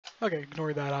Okay,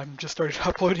 ignore that. I'm just started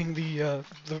uploading the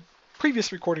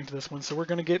previous recording to this one, so we're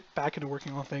going to get back into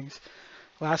working on things.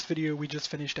 Last video we just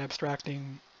finished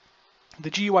abstracting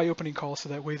the GUI opening call, so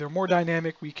that way they're more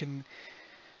dynamic. We can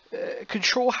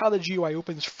control how the GUI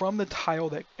opens from the tile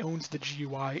that owns the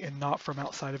GUI and not from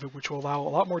outside of it, which will allow a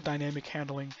lot more dynamic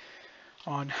handling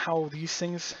on how these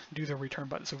things do their return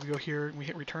button. So if we go here and we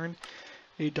hit return,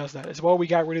 it does that. As well, we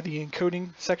got rid of the encoding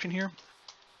section here,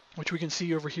 which we can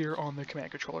see over here on the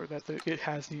command controller that it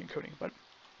has the encoding button.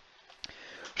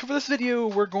 So for this video,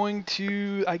 we're going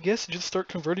to, I guess, just start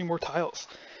converting more tiles.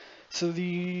 So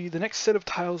the next set of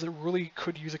tiles that really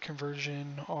could use a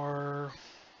conversion are,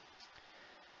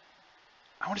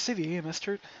 I want to say the AMS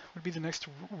turret would be the next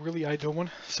really ideal one.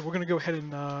 So we're going to go ahead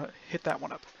and hit that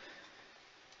one up.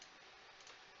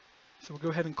 So we'll go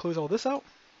ahead and close all this out.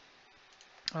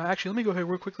 Actually, let me go ahead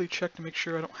real quickly, check to make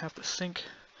sure I don't have to sync.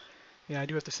 Yeah, I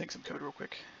do have to sync some code real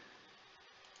quick.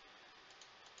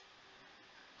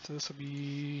 So this will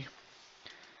be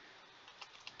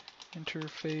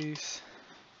interface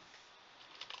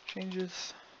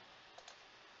changes.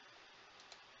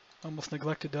 Almost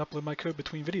neglected to upload my code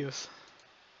between videos.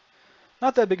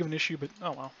 Not that big of an issue, but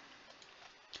oh well.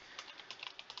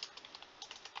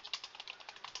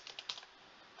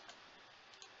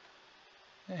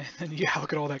 And then yeah,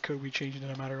 look at all that code we changed in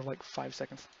a matter of like 5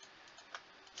 seconds.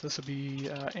 So this will be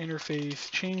interface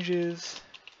changes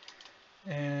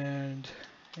and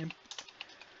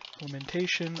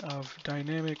implementation of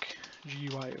dynamic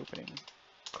GUI opening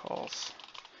calls.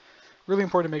 Really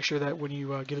important to make sure that when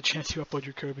you get a chance to upload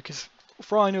your code, because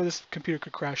for all I know, this computer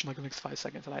could crash in like the next 5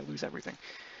 seconds and I lose everything.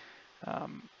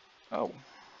 Oh.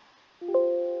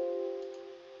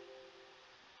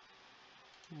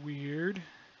 Weird.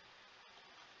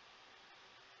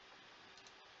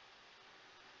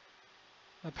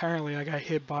 Apparently I got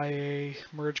hit by a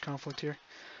merge conflict here.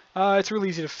 It's really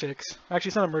easy to fix. Actually,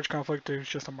 it's not a merge conflict, it's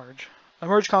just a merge. A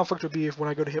merge conflict would be if when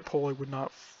I go to hit pull, it would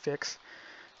not fix.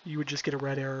 You would just get a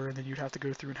red error, and then you'd have to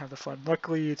go through and have the fun.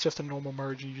 Luckily, it's just a normal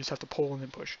merge, and you just have to pull and then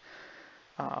push.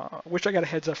 Wish I got a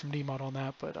heads up from DMod on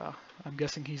that, but I'm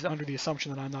guessing he's under the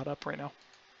assumption that I'm not up right now.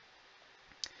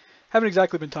 Haven't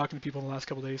exactly been talking to people in the last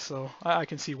couple days, so I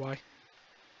can see why.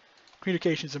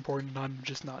 Communication is important, and I'm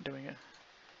just not doing it.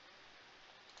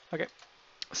 Okay,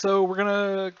 so we're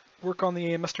gonna work on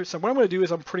the AMS turret. So what I'm gonna do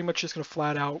is I'm pretty much just gonna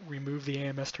flat out remove the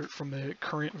AMS turret from the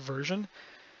current version.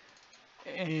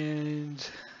 And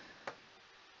what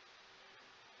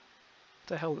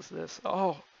the hell is this?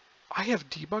 Oh, I have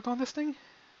debug on this thing?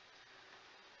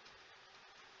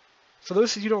 For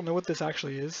those of you who don't know what this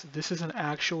actually is, this is an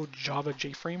actual Java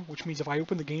JFrame, which means if I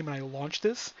open the game and I launch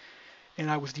this, and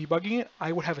I was debugging it,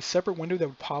 I would have a separate window that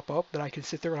would pop up that I can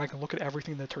sit there and I can look at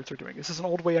everything the turrets are doing. This is an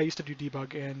old way I used to do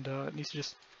debug, and it needs to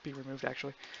just be removed,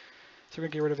 actually. So we're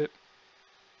going to get rid of it.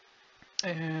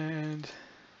 And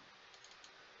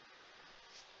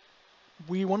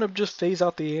we want to just phase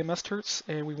out the AMS turrets,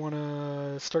 and we want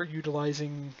to start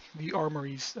utilizing the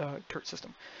Armory's turret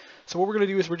system. So what we're going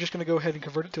to do is we're just going to go ahead and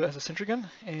convert it to as a sentry gun,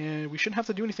 and we shouldn't have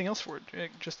to do anything else for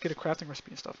it. Just get a crafting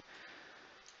recipe and stuff.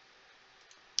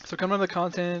 So come on to the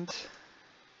content,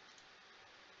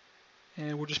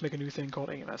 and we'll just make a new thing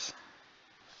called AMS.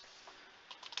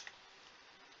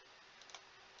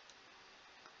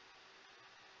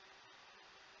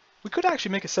 We could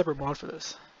actually make a separate mod for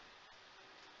this.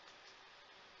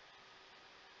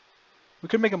 We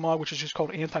could make a mod which is just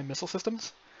called anti-missile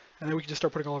systems, and then we can just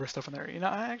start putting all of our stuff in there. You know,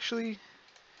 that's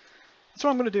what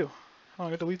I'm going to do. I'm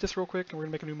going to delete this real quick, and we're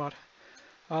going to make a new mod.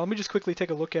 Let me just quickly take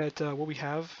a look at what we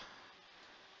have.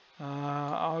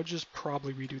 I'll just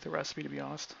probably redo the recipe, to be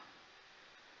honest.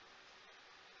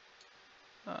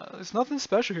 There's nothing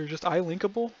special here, just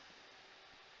iLinkable.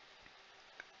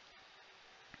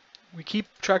 We keep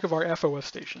track of our FOF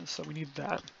stations, so we need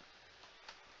that.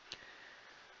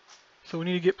 So we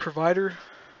need to get provider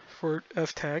for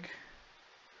ftag,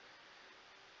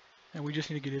 and we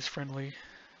just need to get isFriendly,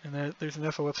 and then there's an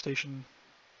FOF station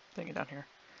thing down here.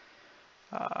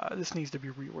 This needs to be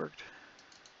reworked.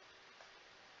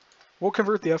 We'll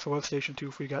convert the FOF station too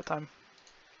if we got time.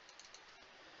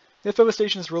 The FOF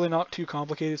station is really not too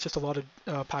complicated, it's just a lot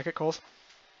of packet calls.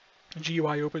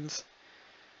 GUI opens.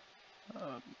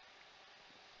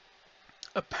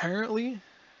 Apparently,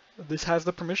 this has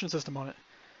the permission system on it.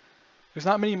 There's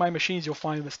not many of my machines you'll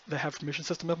find that have permission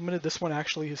system implemented. This one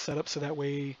actually is set up so that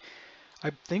way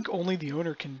I think only the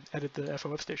owner can edit the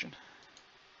FOF station.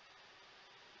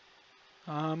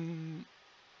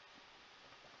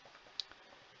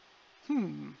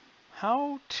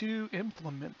 How to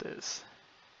implement this?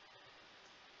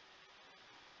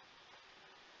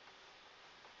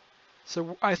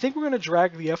 So I think we're going to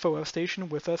drag the FOF station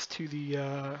with us to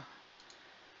the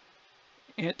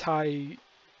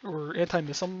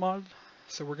anti-missile mod.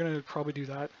 So we're going to probably do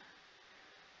that.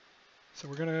 So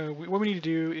what we need to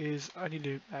do is I need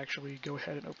to actually go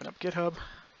ahead and open up GitHub.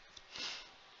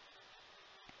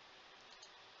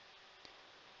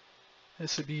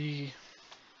 This would be,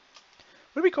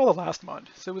 what do we call the last mod?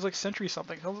 So it was like sentry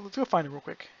something. Let's go find it real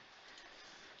quick.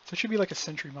 So it should be like a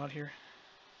sentry mod here.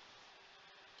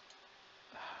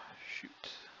 Shoot.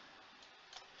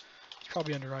 It's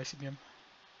probably under ICBM.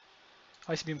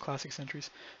 ICBM Classic Sentries.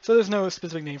 So there's no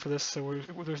specific name for this, so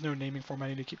there's no naming format I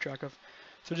need to keep track of.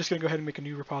 So I'm just going to go ahead and make a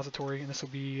new repository, and this will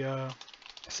be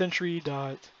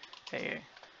sentry.aa.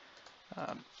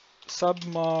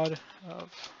 Submod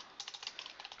of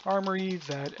Armory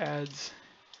that adds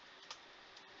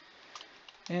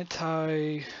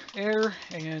anti-air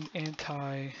and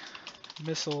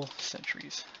anti-missile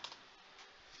sentries.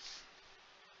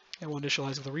 And we'll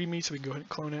initialize with a readme so we can go ahead and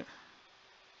clone it.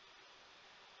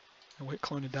 And we'll hit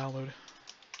clone and download.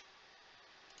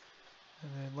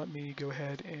 And then let me go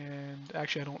ahead and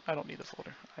actually I don't need this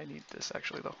folder. I need this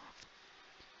actually though.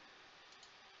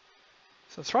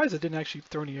 So as far as it didn't actually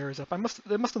throw any errors up, it must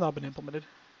have not been implemented.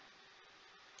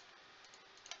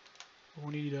 We'll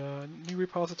need a new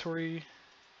repository,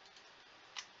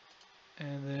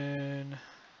 and then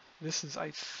this is I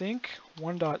think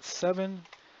 1.7/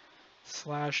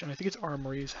 and I think it's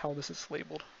Armory is how this is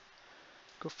labeled.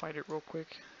 Go find it real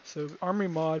quick. So Armory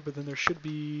mod, but then there should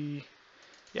be,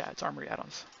 yeah, it's Armory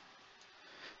add-ons.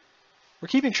 We're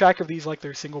keeping track of these like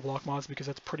they're single block mods because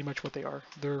that's pretty much what they are.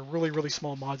 They're really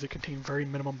small mods that contain very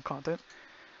minimum content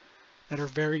that are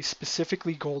very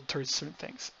specifically gold towards certain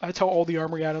things. That's how all the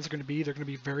Armory add-ons are going to be. They're going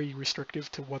to be very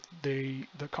restrictive to what the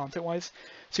content-wise.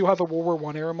 So you'll have a World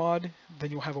War I era mod,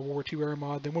 then you'll have a World War II era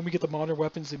mod. Then when we get the modern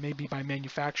weapons, it may be by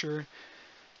manufacturer.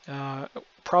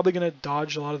 Probably going to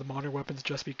dodge a lot of the modern weapons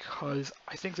just because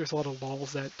I think there's a lot of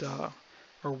lulls that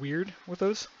are weird with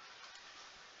those.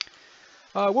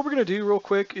 What we're going to do real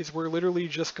quick is we're literally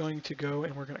just going to go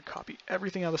and we're going to copy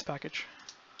everything out of this package.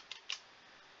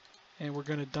 And we're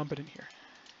going to dump it in here.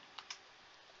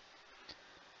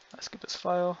 Let's skip this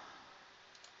file.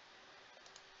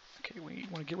 Okay, we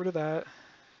want to get rid of that.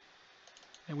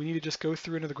 And we need to just go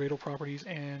through into the Gradle properties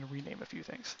and rename a few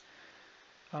things.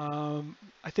 I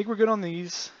think we're good on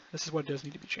these. This is what does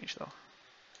need to be changed though.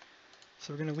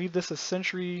 So we're going to leave this as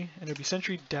sentry, and it'll be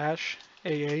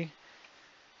sentry-AA.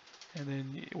 And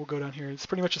then we'll go down here. It's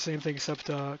pretty much the same thing except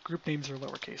group names are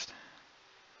lowercase.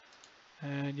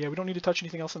 And yeah, we don't need to touch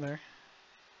anything else in there.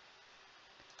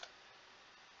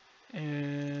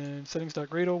 And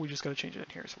settings.gradle, we just got to change it in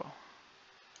here as well.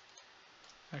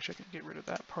 Actually, I can get rid of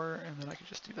that part, and then I can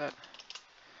just do that.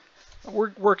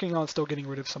 We're working on still getting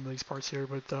rid of some of these parts here,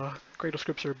 but Gradle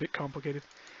scripts are a bit complicated.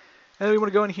 And then we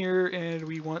want to go in here, and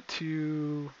we want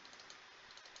to,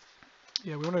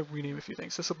 yeah, we want to rename a few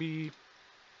things. This will be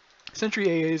Sentry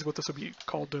AA is what this will be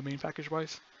called domain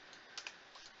package-wise.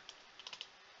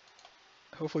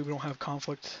 Hopefully we don't have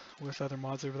conflict with other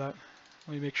mods over that.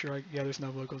 Let me make sure yeah, there's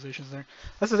no localizations there.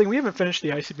 That's the thing, we haven't finished the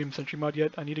ICBM Sentry mod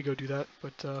yet. I need to go do that,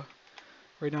 but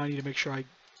right now I need to make sure I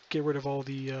get rid of all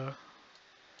the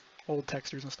old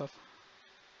textures and stuff.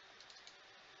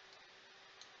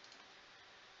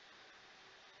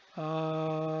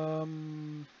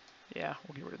 Yeah,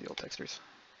 we'll get rid of the old textures.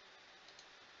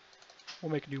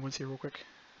 We'll make new ones here real quick.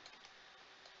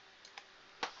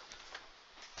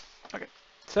 Okay,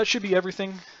 so that should be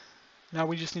everything. Now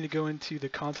we just need to go into the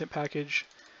content package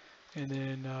and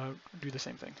then do the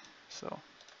same thing. So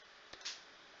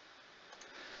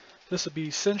this will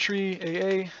be Sentry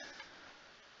AA,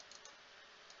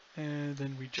 and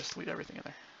then we just delete everything in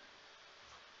there.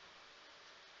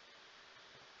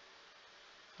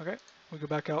 Okay, we go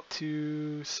back out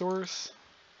to source,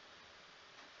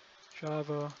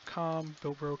 Java, com,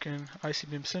 BuiltBroken,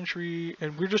 ICBM Sentry,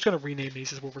 and we're just going to rename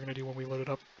these is what we're going to do when we load it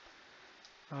up.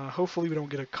 Hopefully we don't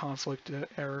get a conflict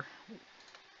error.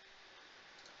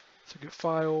 So get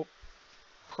file,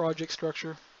 project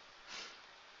structure.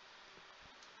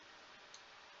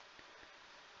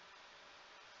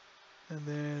 And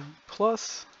then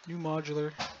plus, new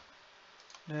modular,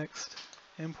 next,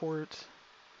 import.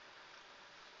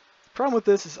 Problem with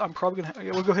this is I'm probably going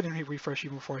to, we'll go ahead and hit refresh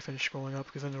even before I finish scrolling up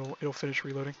because then it'll finish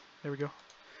reloading. There we go.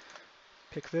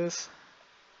 Pick this.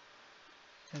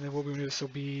 And then what we're going to do, this will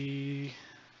be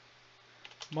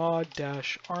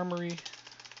mod-armory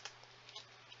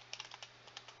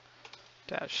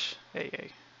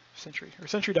 -AA sentry or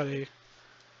sentry.a.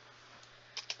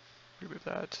 Remove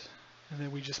that, and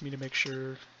then we just need to make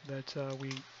sure that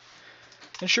we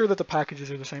ensure that the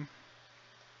packages are the same.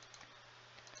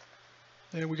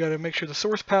 And we got to make sure the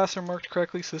source paths are marked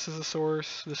correctly. So this is a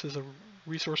source, this is a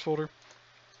resource folder.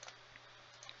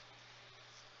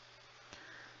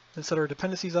 Then set our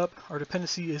dependencies up. Our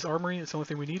dependency is Armory, it's the only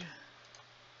thing we need.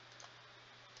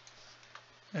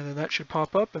 And then that should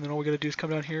pop up, and then all we got to do is come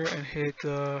down here and hit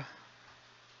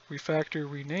refactor,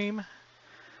 rename,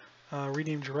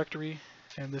 rename directory,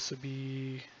 and this would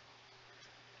be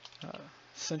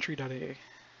sentry.aa.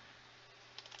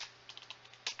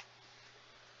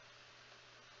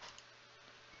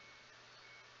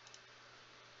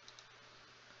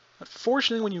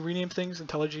 Unfortunately, when you rename things,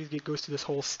 IntelliJ goes through this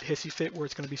whole hissy fit where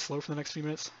it's going to be slow for the next few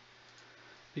minutes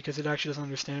because it actually doesn't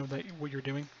understand what you're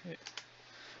doing.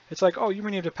 It's like, oh, you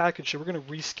renamed a package, so we're going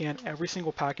to rescan every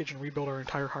single package and rebuild our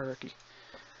entire hierarchy.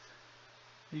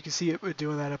 You can see it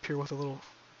doing that up here with a little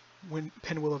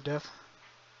pinwheel of death.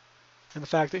 And the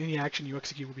fact that any action you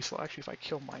execute will be slow. Actually, if I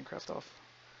kill Minecraft off,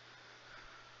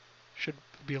 should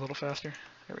be a little faster.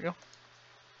 There we go.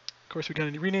 Of course, we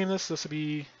gotta rename this. This will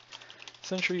be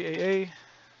Sentry AA.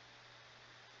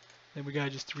 Then we gotta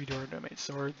just redo our domain.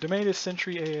 So our domain is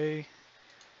Sentry AA,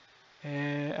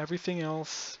 and everything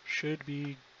else should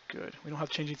be good. We don't have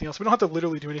to change anything else. We don't have to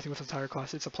literally do anything with the entire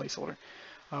class. It's a placeholder.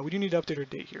 We do need to update our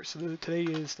date here. So today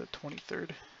is the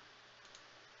 23rd.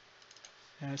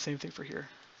 And same thing for here.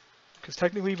 Because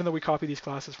technically, even though we copied these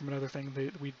classes from another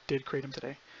thing, we did create them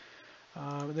today.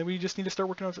 And then we just need to start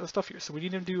working on stuff here. So we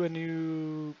need to do a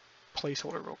new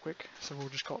placeholder real quick. So we'll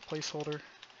just call it placeholder.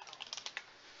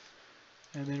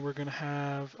 And then we're going to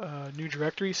have a new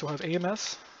directory. So we'll have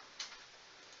AMS.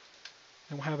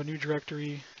 And we'll have a new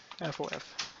directory, FOF.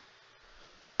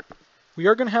 We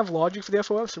are going to have logic for the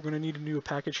FOF, so we're going to need a new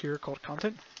package here called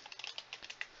content.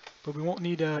 But we won't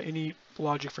need any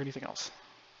logic for anything else.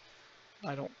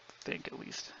 I don't think, at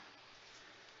least.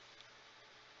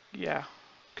 Yeah,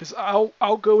 because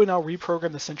I'll go and I'll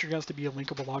reprogram the sentry guns to be a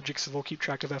linkable object, so they'll keep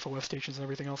track of FOF stations and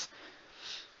everything else.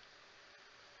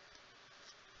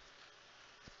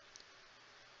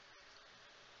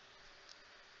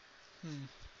 I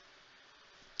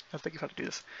have to think of how to do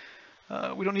this.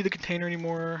 We don't need the container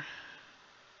anymore.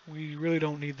 We really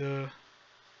don't need the...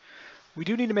 We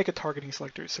do need to make a targeting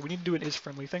selector, so we need to do an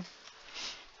is-friendly thing.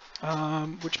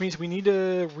 Which means we need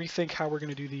to rethink how we're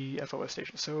going to do the FOS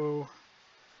station. So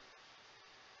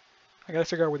I got to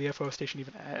figure out where the FOS station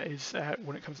even is at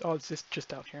when it comes. Oh, it's just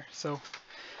down here. So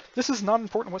this is not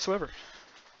important whatsoever.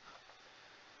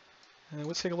 And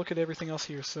let's take a look at everything else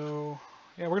here. So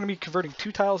yeah, we're going to be converting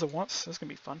 2 tiles at once. That's going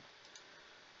to be fun.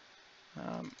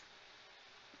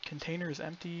 Container is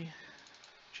empty.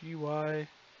 GUI,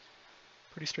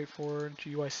 pretty straightforward.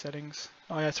 GUI settings.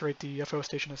 Oh yeah, that's right. The FOS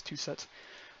station has 2 sets.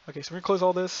 Okay, so we're going to close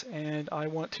all this, and I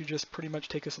want to just pretty much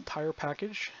take this entire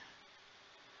package.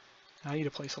 I need a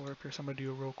placeholder up here, so I'm going to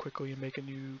do it real quickly and make a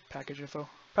new package info.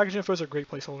 Package infos are great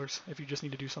placeholders if you just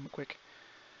need to do something quick.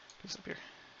 Do this up here.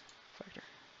 Factor.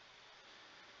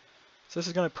 So this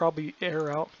is going to probably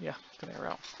error out. Yeah, it's going to error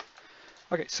out.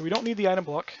 Okay, so we don't need the item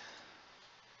block.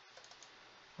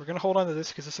 We're going to hold on to this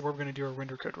because this is where we're going to do our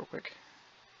render code real quick.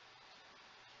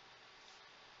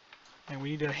 And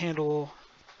we need to handle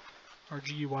our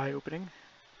GUI opening.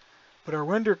 But our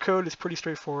render code is pretty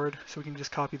straightforward, so we can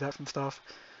just copy that from stuff.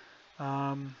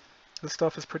 This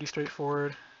stuff is pretty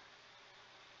straightforward.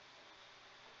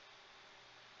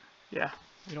 Yeah,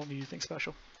 we don't need anything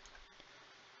special.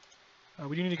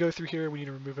 We do need to go through here, we need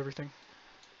to remove everything.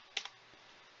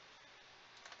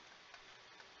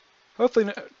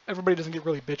 Hopefully everybody doesn't get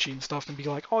really bitchy and stuff and be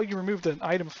like, oh, you removed an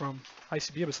item from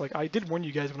ICBM. It's like, I did warn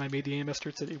you guys when I made the AMS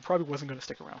certs that it probably wasn't going to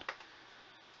stick around.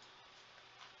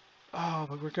 Oh,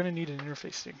 but we're going to need an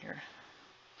interface thing here.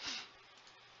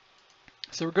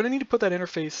 So we're going to need to put that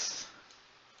interface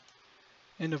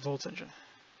into Volt's engine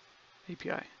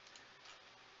API.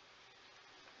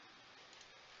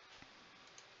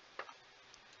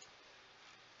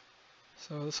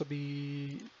 So this will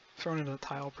be thrown into the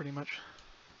tile pretty much.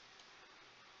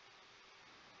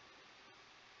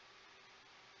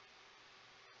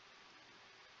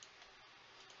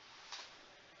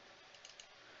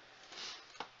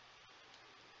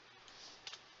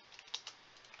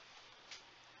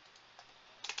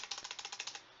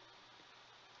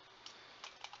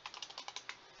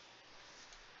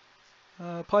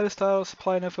 Apply this tile,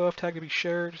 supply an FOF tag to be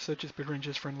shared, so it just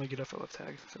ranges friendly, get FOF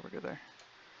tag, so we're good there.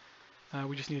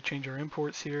 We just need to change our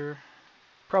imports here.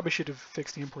 Probably should have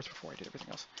fixed the imports before I did everything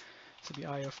else. So the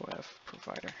IFOF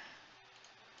provider.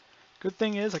 Good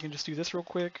thing is I can just do this real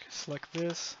quick, select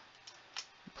this,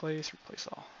 replace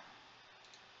all.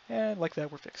 And like that,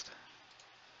 we're fixed.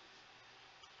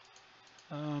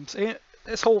 So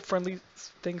this whole friendly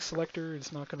thing selector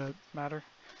is not going to matter.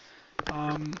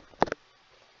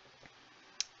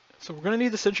 So we're going to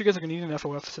need the sentry guns. We're going to need an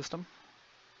FOF system.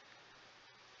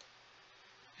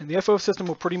 And the FOF system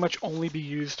will pretty much only be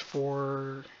used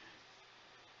for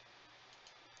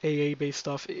AA-based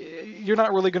stuff. You're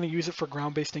not really going to use it for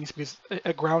ground-based things because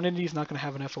a ground entity is not going to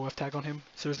have an FOF tag on him.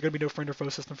 So there's going to be no friend or foe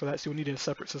system for that. So you'll need a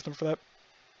separate system for that.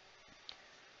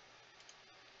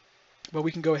 But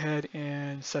we can go ahead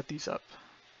and set these up.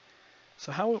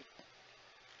 So how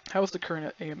is the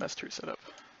current AMS true set up?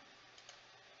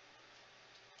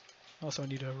 Also, I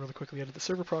need to really quickly edit the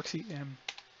server proxy and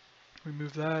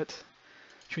remove that.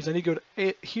 Which means I need to go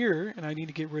to here, and I need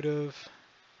to get rid of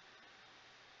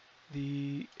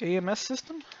the AMS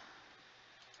system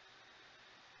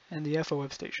and the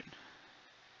FOF station.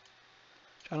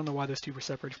 I don't know why those two were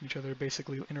separated from each other. They're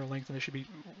basically interlinked, and they should be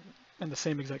in the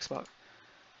same exact spot.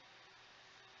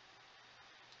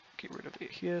 Get rid of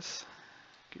AES.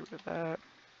 Get rid of that.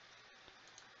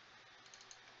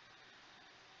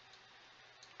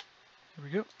 There we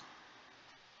go.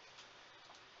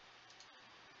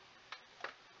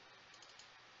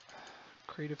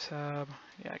 Creative tab.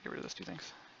 Yeah, get rid of those two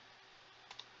things.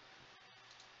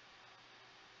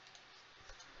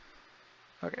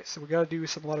 Okay, so we got to do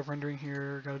a lot of rendering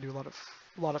here. Got to do a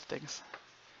lot of things.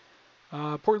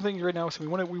 Important thing right now, so we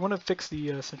want to fix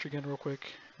the sentry gun real quick.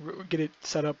 Get it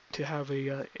set up to have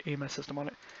a AMS system on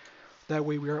it. That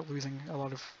way we aren't losing a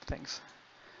lot of things.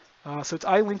 So it's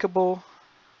linkable.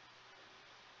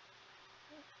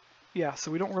 Yeah,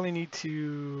 so we don't really need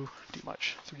to do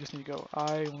much. So we just need to go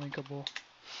linkable,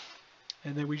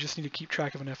 and then we just need to keep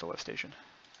track of an FOF station.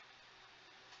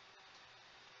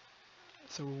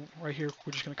 So right here,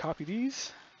 we're just going to copy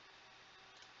these,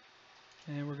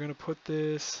 and we're going to put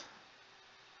this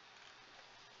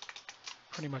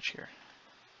pretty much here.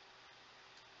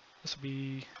 This will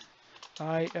be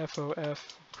IFOF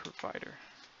provider.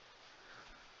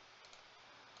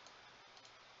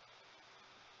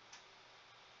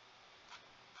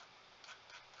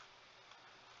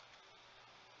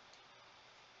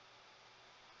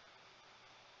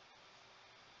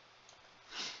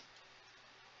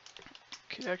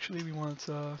 Okay, actually we want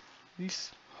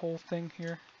this whole thing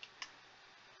here.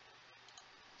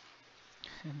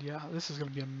 And yeah, this is going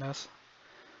to be a mess.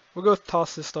 We'll go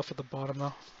toss this stuff at the bottom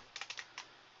though,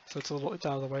 so it's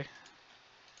out of the way.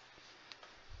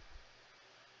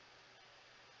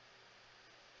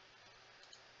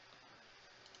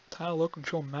 Tile low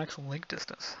control max link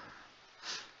distance.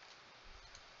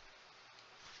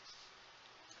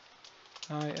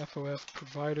 IFOF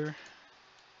provider.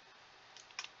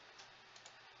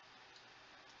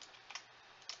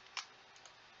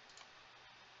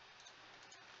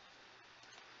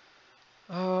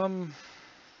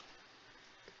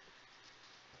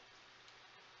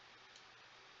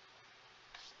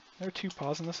 There are 2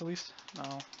 paws in this at least?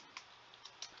 No.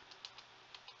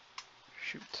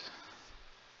 Shoot.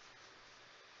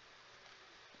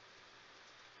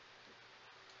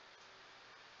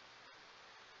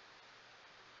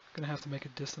 Gonna have to make a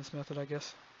distance method, I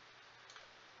guess.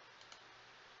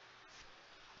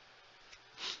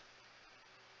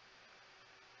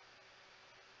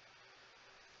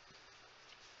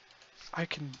 I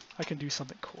can do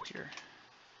something cool here.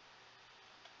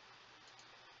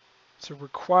 So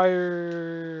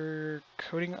require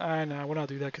coding. No, we'll not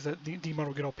do that because that Dmon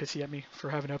will get all pissy at me for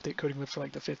having to update coding lift for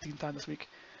like the 15th time this week.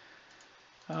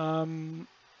 How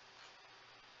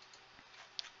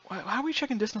are we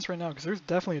checking distance right now? Because there's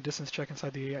definitely a distance check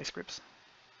inside the AI scripts.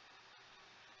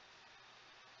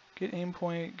 Get aim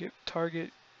point, get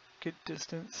target, get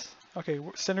distance. Okay,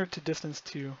 we're centered to distance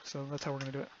 2, so that's how we're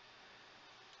going to do it.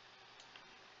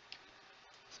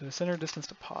 So center distance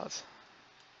to pause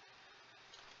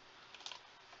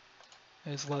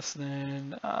is less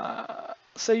than,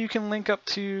 say you can link up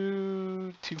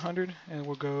to 200, and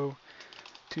we'll go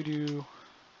to do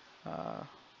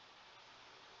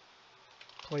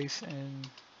place in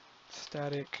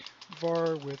static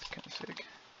var with config.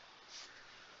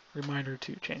 Reminder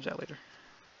to change that later.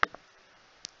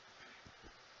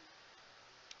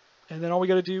 And then all we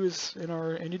got to do is in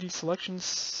our entity selections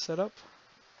setup.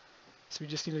 So we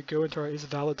just need to go into our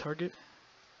isValidTarget.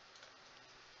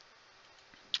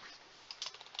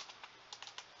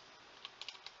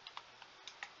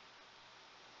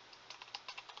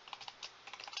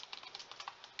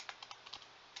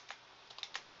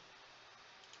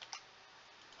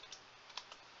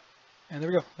 And there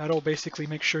we go. That'll basically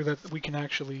make sure that we can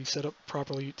actually set up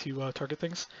properly to target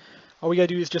things. All we gotta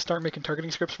do is just start making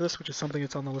targeting scripts for this, which is something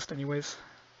that's on the list anyways.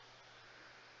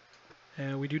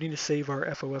 And we do need to save our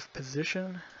FOF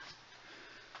position,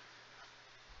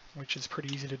 which is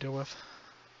pretty easy to deal with.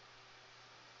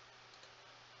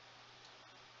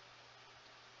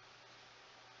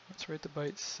 Let's write the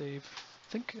byte save.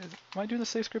 I think, am I doing the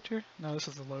save script here? No, this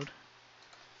is the load.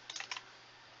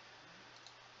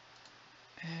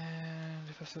 And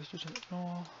if I says digit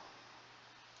null,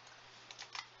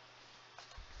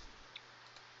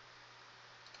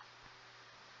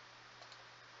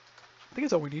 I think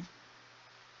that's all we need.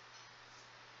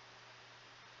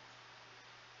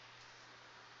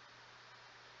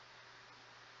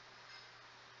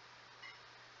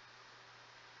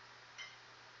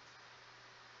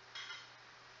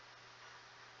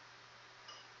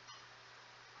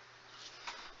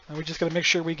 And we just got to make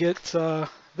sure we get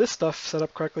this stuff set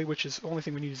up correctly, which is the only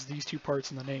thing we need is these two parts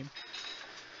in the name.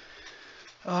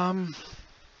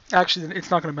 Actually, it's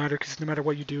not going to matter because no matter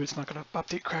what you do, it's not going to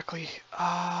update correctly.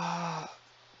 I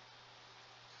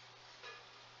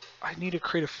need to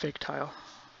create a fake tile.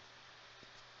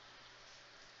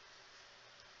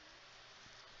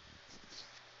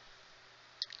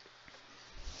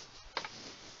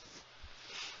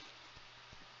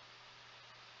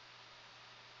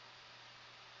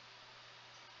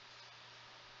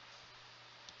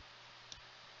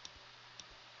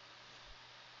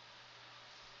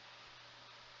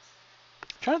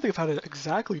 I'm trying to think of how to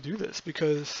exactly do this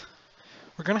because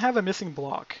we're going to have a missing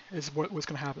block is what's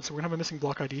going to happen. So we're going to have a missing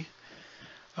block ID.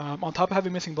 On top of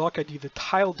having missing block ID, the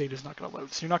tile data is not going to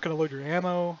load. So you're not going to load your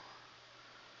ammo.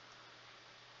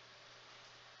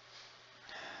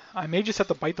 I may just have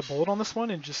to bite the bullet on this one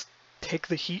and just take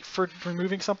the heat for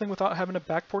removing something without having a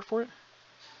backport for it.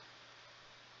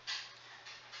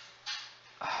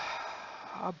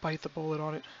 I'll bite the bullet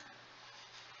on it.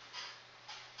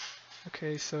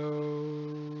 Okay, so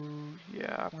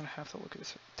yeah, I'm gonna have to look at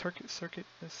this circuit.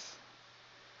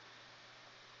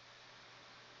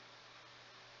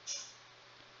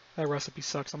 That recipe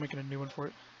sucks. I'm making a new one for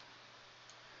it.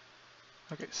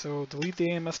 Okay, so delete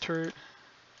the AMS turret.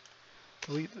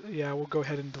 Delete. Yeah, we'll go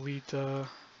ahead and delete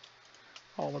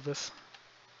all of this.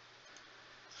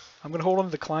 I'm gonna hold on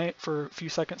to the client for a few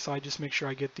seconds, so I just make sure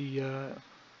I get the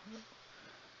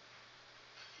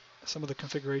some of the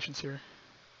configurations here.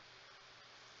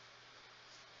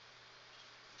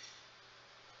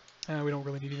 We don't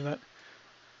really need any of that.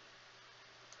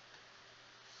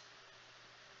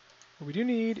 What we do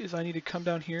need is I need to come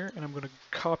down here and I'm going to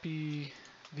copy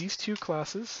these two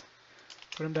classes,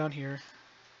 put them down here.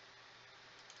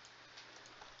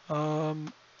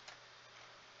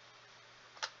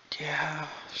 Yeah,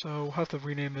 so we'll have to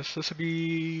rename this. This would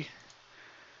be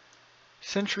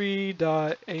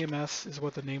sentry.ams is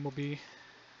what the name will be,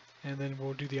 and then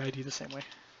we'll do the ID the same way.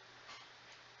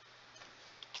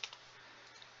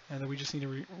 And then we just need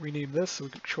to rename this, so we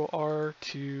Control R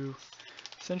to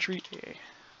Sentry A.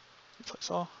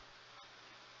 Replace all.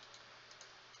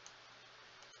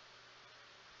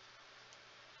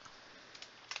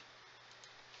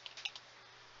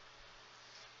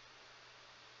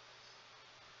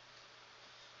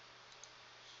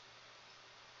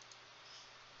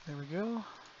 There we go.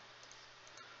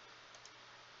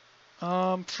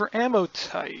 For ammo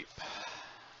type,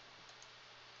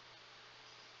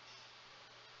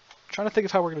 trying to think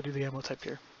of how we're going to do the ammo type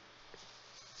here.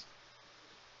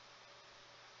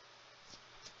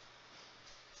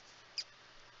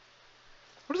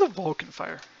 What is a Vulcan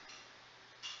fire?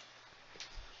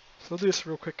 So we'll do this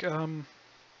real quick.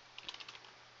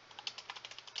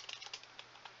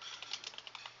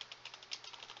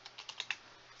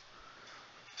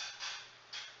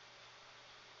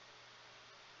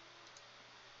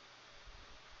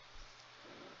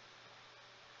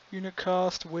 Unit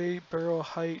cost, weight, barrel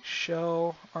height,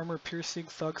 shell, armor piercing,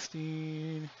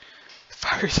 Thugstein.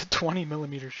 Fires a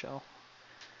 20mm shell.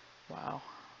 Wow.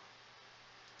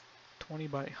 20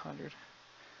 by 100.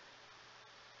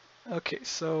 Okay,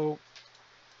 so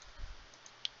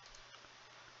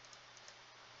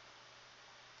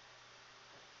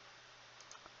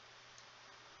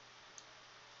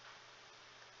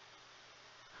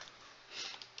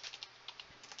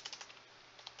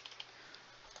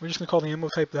we're just going to call the ammo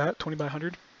type that, 20 by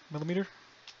 100mm.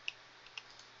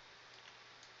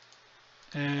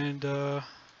 And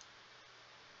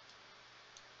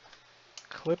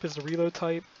clip is the reload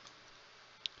type.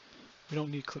 We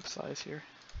don't need clip size here.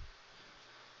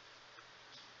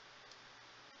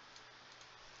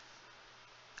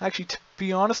 Actually, to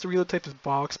be honest, the reload type is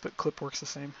box, but clip works the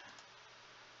same.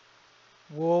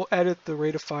 We'll edit the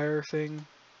rate of fire thing.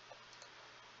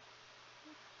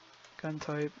 Gun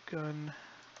type, gun,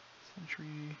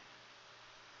 sentry.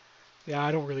 Yeah,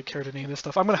 I don't really care to name this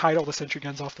stuff. I'm going to hide all the sentry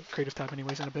guns off the creative tab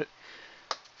anyways in a bit.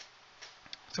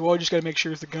 So what we just got to make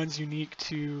sure is the gun's unique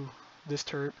to this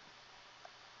turret.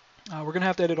 We're going to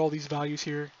have to edit all these values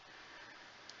here.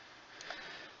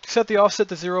 Set the offset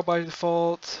to 0 by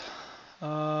default.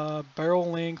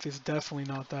 Barrel length is definitely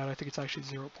not that. I think it's actually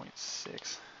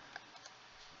 0.6.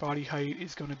 Body height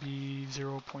is going to be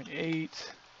 0.8.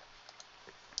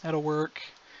 That'll work.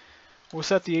 We'll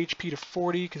set the HP to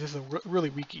 40 because this is a really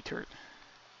weak E-turret.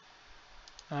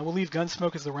 We'll leave gun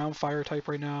smoke as the round fire type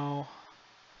right now.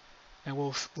 And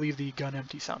we'll leave the gun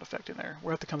empty sound effect in there.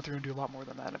 We'll have to come through and do a lot more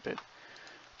than that in a bit.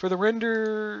 For the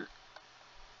render,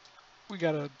 we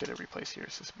got a bit of replace here.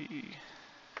 So this will be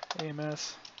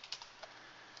AMS.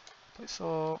 Replace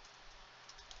all.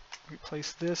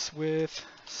 Replace this with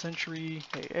Sentry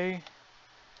AA.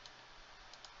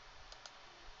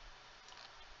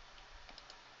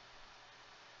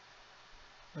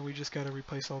 Then we just got to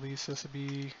replace all these. So this would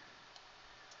be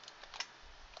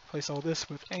replace all this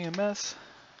with AMS.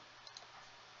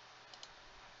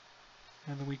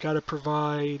 And then we got to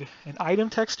provide an item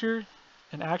texture,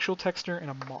 an actual texture, and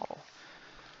a model.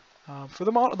 For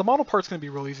the model part's going to be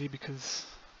real easy because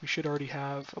we should already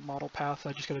have a model path.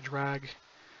 I just got to drag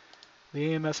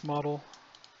the AMS model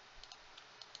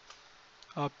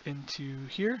up into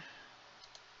here.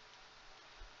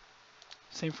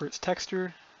 Same for its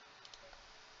texture.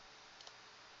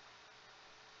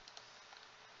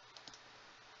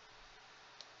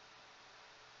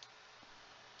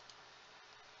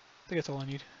 I think that's all I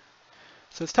need.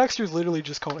 So its texture is literally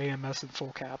just called AMS in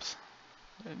full caps.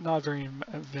 Not very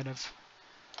inventive,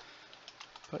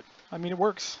 but I mean it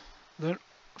works. The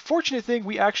fortunate thing,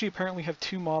 we actually apparently have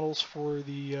two models for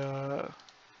the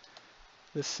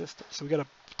this system. So we got a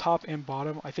top and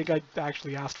bottom. I think I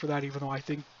actually asked for that, even though I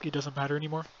think it doesn't matter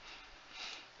anymore.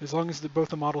 As long as both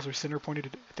the models are center pointed,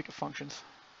 I think it functions.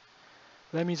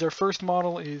 That means our first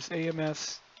model is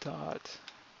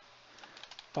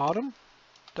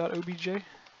AMS.bottom.obj.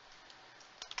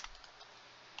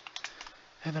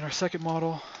 And then our second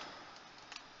model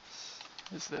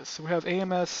is this. So we have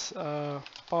AMS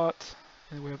bot,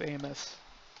 and we have AMS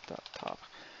top.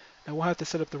 And we'll have to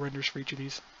set up the renders for each of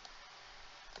these.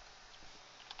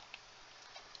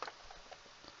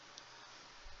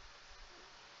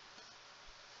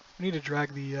 We need to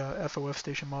drag the FOF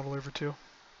station model over too.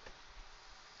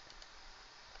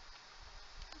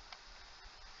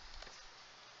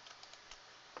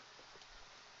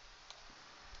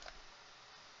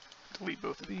 Delete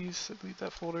both of these. So delete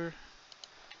that folder.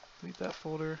 Delete that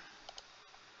folder.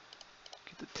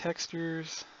 Get the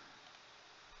textures.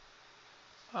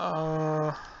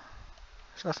 So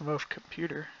that's the most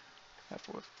computer.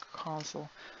 FOF console.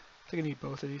 I think I need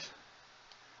both of these.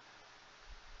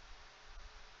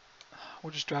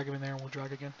 We'll just drag them in there and we'll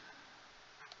drag again.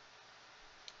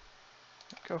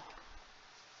 There we go.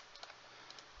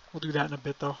 We'll do that in a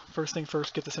bit though. First thing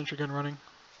first, get the sentry gun running.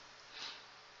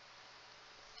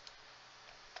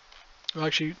 Well,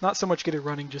 actually, not so much get it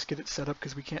running, just get it set up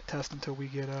because we can't test until we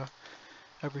get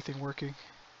everything working.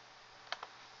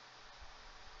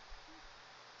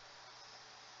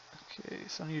 Okay,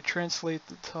 so I need to translate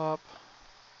the top.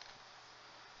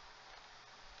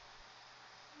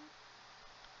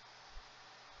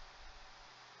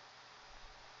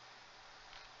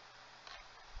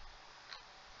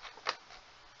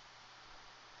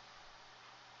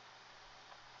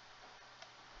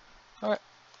 Alright.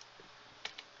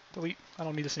 Delete. I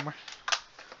don't need this anymore.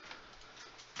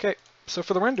 Okay, so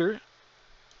for the render,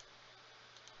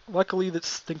 luckily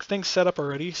this thing's set up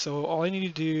already, so all I need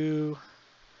to do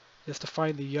is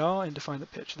define the yaw and define the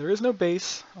pitch. There is no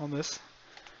base on this,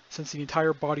 since the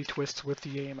entire body twists with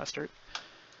the AMS turret.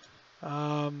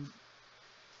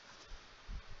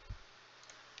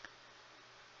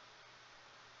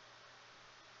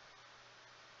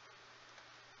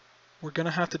 We're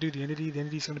gonna have to do the entity. The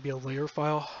entity is gonna be a layer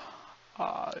file.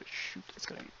 Shoot, it's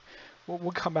gonna.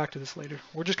 We'll come back to this later.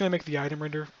 We're just gonna make the item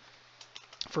render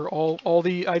for all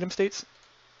the item states,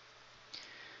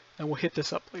 and we'll hit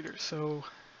this up later. So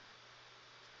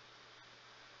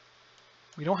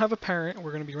we don't have a parent.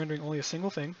 We're gonna be rendering only a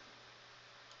single thing,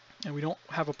 and we don't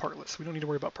have a part list. We don't need to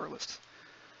worry about part lists.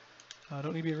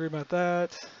 Don't need to be worried about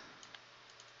that.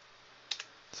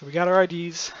 So we got our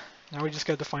IDs. Now we just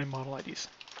got to define model IDs.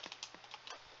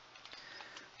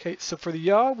 Okay, so for the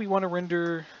yaw, we want to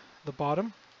render the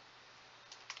bottom.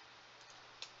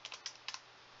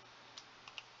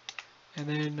 And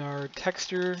then our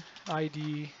texture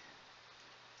ID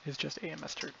is just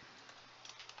AMS turret.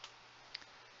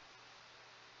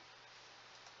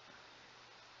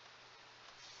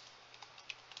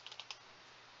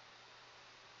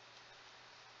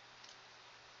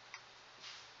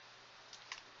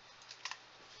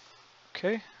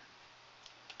 Okay.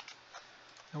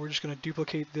 And we're just going to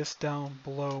duplicate this down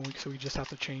below, so we just have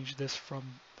to change this from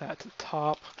that to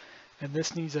top. And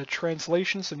this needs a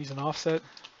translation, so it needs an offset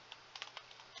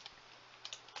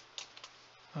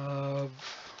of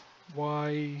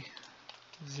y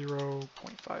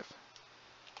 0.5.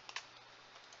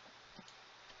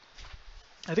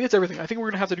 I think it's everything. I think we're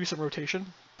going to have to do some rotation,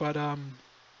 but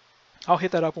I'll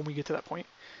hit that up when we get to that point.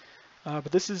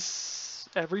 But this is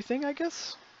everything, I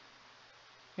guess?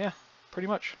 Yeah, pretty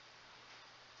much.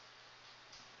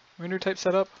 Render type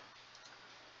setup,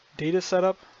 data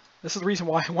setup. This is the reason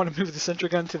why I want to move the sentry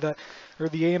gun to the, or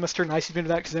the AMS turret and ICBM to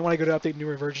that, because then when I go to update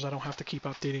newer versions, I don't have to keep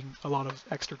updating a lot of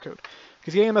extra code.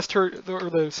 Because the AMS turret, or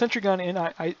the sentry gun in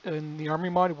the Armory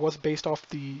mod was based off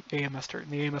the AMS turret,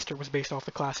 and the AMS turret was based off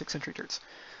the classic sentry turrets.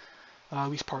 At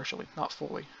least partially, not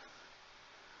fully.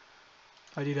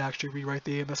 I did actually rewrite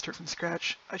the AMS turret from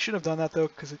scratch. I should have done that though,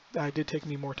 because it did take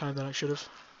me more time than I should have.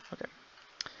 Okay.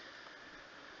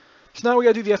 So now we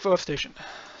gotta do the FOF station.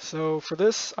 So for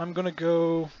this, I'm gonna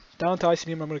go down to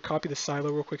ICBM. I'm gonna copy the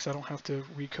silo real quick so I don't have to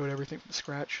recode everything from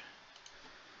scratch,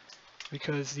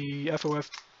 because the FOF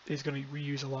is gonna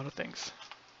reuse a lot of things.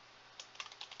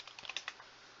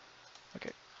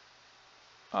 Okay.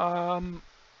 I'm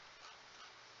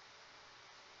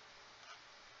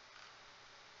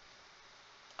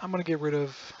gonna get rid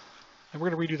of, and we're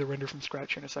gonna redo the render from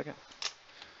scratch here in a second.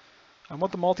 I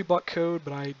want the multi-block code,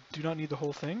 but I do not need the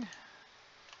whole thing.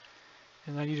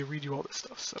 And I need to redo all this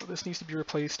stuff. So this needs to be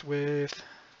replaced with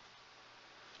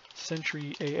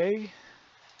sentry AA.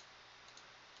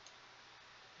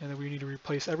 And then we need to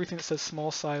replace everything that says small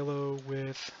silo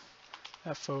with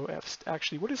FOF.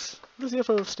 Actually, what is the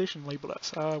FOF station labeled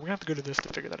as? We're gonna have to go to this to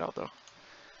figure that out though.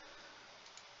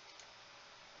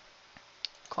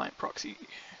 Client proxy.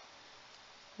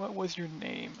 What was your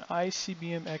name?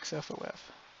 ICBM X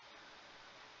FOF.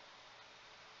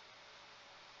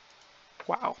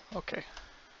 Wow, okay.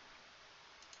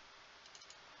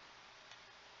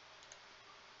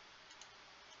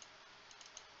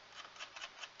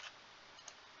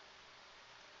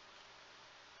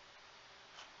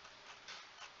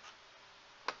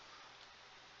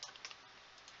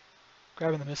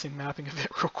 Grabbing the missing mapping of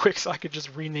it real quick so I could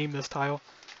just rename this tile.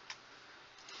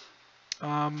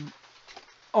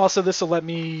 Also, this will let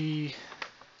me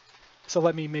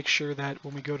make sure that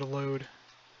when we go to load,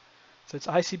 so it's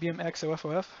ICBM X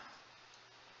OFOF,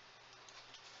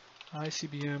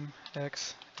 ICBM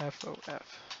X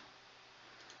FOF,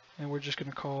 and we're just going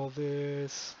to call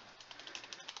this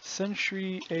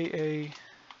Sentry AA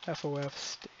FOF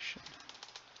station.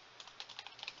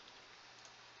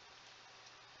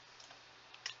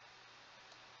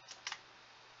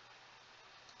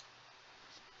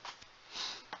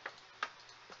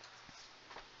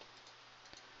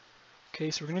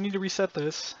 Okay, so we're going to need to reset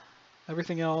this.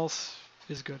 Everything else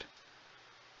is good.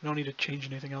 We don't need to change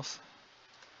anything else.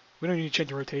 We don't need to change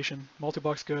the rotation.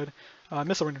 Multi-block's good.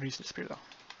 Missile render needs to disappear though.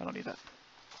 I don't need that.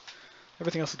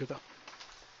 Everything else is good though.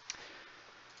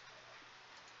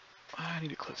 I need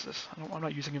to close this. I'm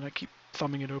not using it. I keep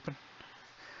thumbing it open.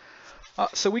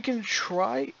 So we can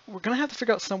try. We're going to have to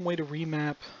figure out some way to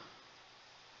remap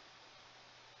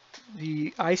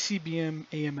the ICBM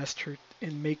AMS turret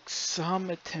and make some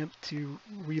attempt to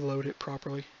reload it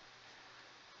properly.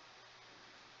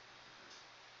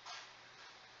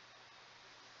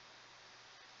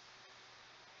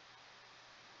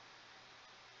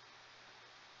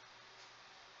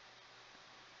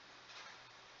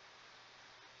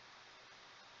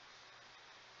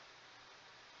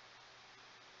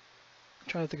 I'm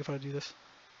trying to think of how to do this.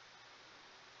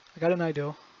 I got an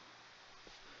idea.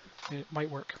 It might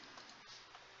work.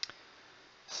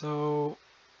 So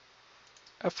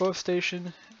FOF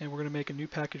station, and we're going to make a new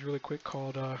package really quick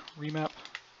called remap,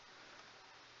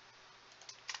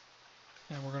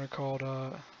 and we're going to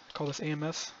call this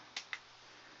AMS.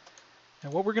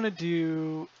 And what we're going to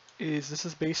do is, this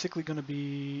is basically going to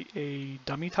be a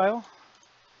dummy tile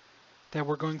that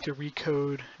we're going to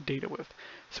recode data with.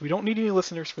 So we don't need any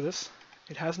listeners for this.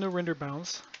 It has no render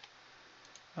bounds.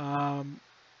 We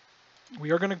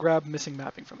are going to grab missing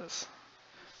mapping from this.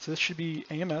 So this should be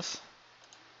AMS.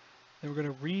 Then we're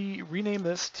going to rename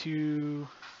this to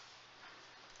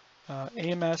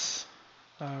AMS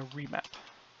remap.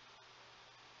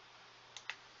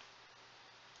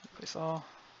 Replace all.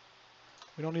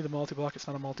 We don't need the multi-block. It's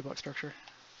not a multi-block structure.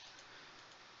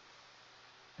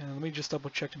 And let me just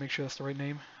double check to make sure that's the right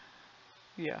name.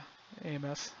 Yeah,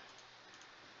 AMS.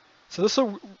 So this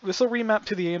will remap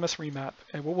to the AMS remap,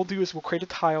 and what we'll do is we'll create a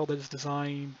tile that is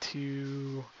designed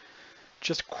to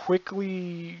just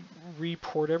quickly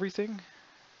report everything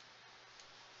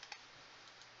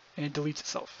and it deletes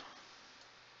itself.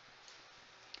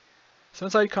 So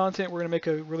inside content, we're going to make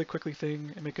a really quickly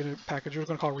thing and make a package. We're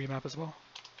going to call it remap as well.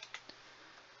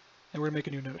 And we're going to make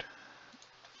a new node.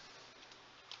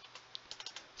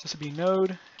 So this would be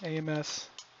node AMS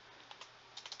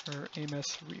or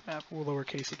AMS remap. We'll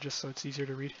lowercase it just so it's easier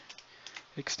to read.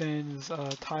 Extends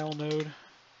tile node,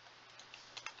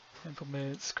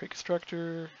 implements create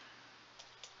constructor,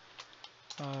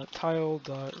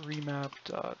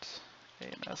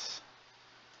 tile.remap.ams,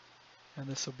 and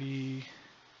this will be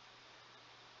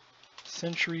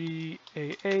sentry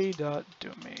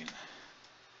aa.domain.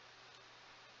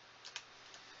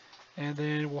 And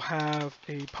then we'll have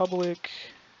a public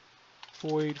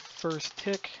void first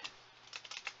tick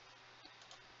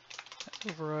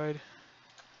override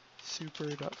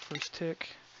super.firstTick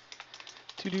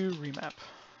to do remap.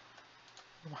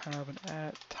 We'll have an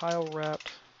at tile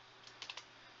wrapped,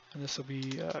 and this will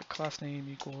be class name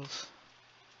equals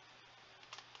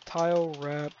tile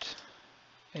wrapped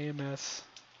AMS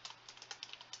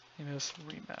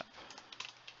remap.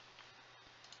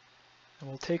 And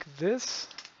we'll take this,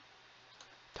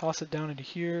 toss it down into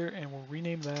here, and we'll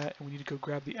rename that, and we need to go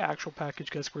grab the actual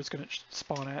package, guess where it's going to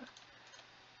spawn at.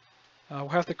 We'll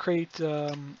have to create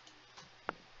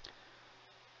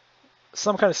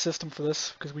some kind of system for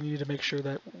this because we need to make sure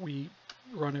that we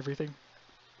run everything.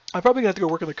 I'm probably going to have to go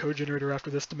work on the code generator after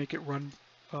this to make it run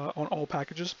on all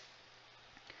packages,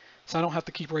 so I don't have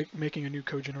to keep making a new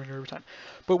code generator every time.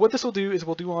 But what this will do is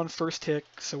we'll do on first tick,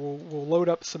 so we'll load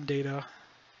up some data,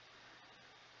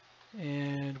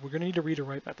 and we're going to need a read or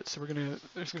write method. So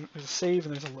there's a save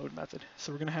and there's a load method.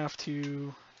 So we're going to have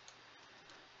to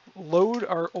load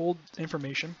our old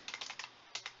information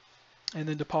and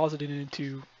then deposit it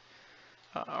into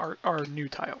our new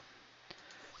tile.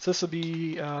 So this will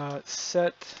be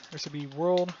this will be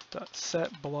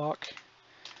world.set block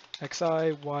xi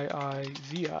yi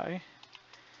vi,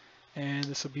 and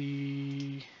this will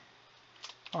be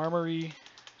armory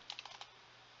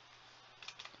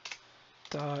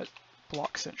dot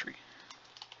block sentry.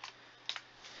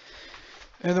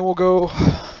 And then we'll go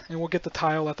and we'll get the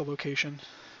tile at the location,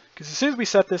 because as soon as we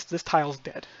set this tile's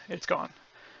dead. It's gone.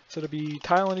 So it'll be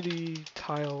tile entity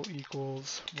tile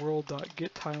equals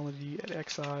world.get tile entity at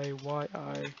xi yi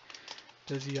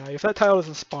zi. If that tile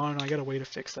doesn't spawn, I got a way to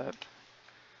fix that.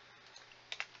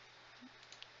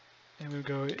 And we'll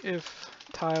go if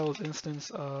tile is instance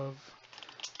of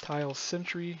tile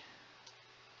sentry.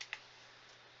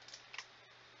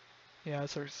 Yeah,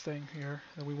 that's our thing here.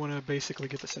 And we want to basically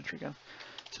get the sentry again.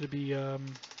 So it'll be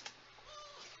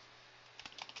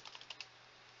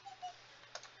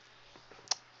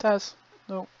Taz,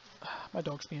 no, my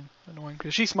dog's being annoying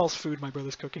because she smells food my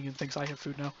brother's cooking and thinks I have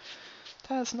food now.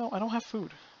 Taz, no, I don't have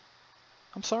food.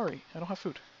 I'm sorry, I don't have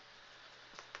food.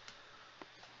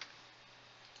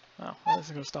 Oh, well, this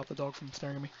is going to stop the dog from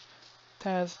staring at me.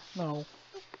 Taz, no.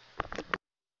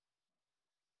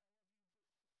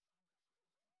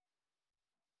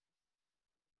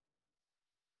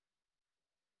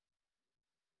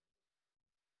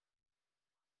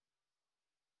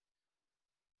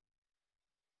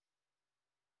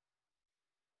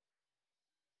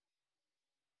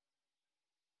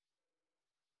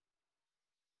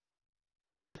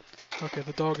 Okay,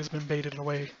 the dog has been baited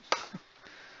away.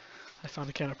 I found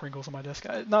a can of Pringles on my desk.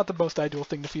 Not the most ideal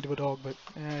thing to feed to a dog, but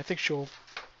I think she'll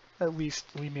at least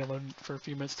leave me alone for a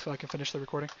few minutes until I can finish the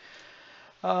recording.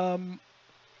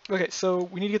 Okay, so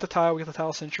we need to get the tile. We get the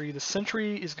tile sentry. The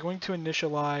sentry is going to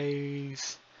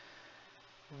initialize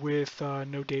with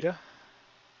no data,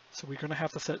 so we're going to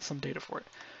have to set some data for it.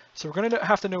 So we're going to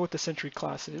have to know what the sentry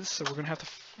class is, so we're going to have to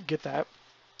get that.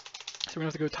 So we're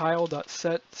going to have to go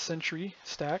tile.set sentry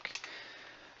stack.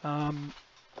 And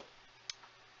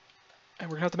we're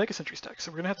going to have to make a sentry stack.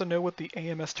 So we're going to have to know what the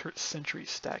AMS sentry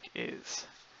stack is.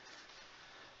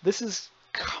 This is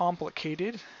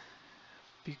complicated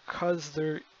because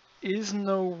there is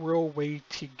no real way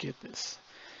to get this.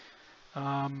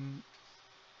 So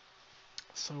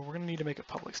we're going to need to make a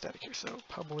public static here. So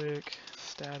public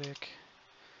static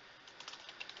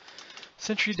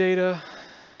sentry data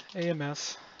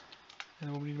AMS.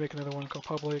 And then we need to make another one called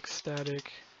public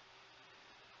static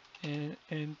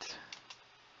int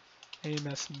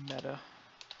AMS meta.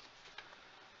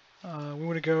 We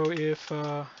want to go if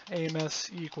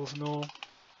AMS equals null.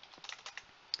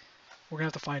 We're going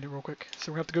to have to find it real quick.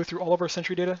 So we're going to have to go through all of our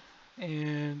sentry data,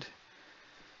 and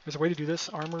there's a way to do this.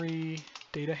 Armory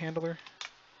data handler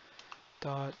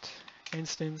dot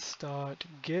instance dot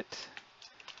get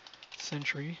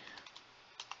sentry.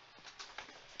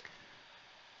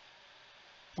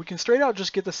 We can straight out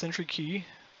just get the sentry key,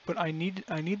 but I need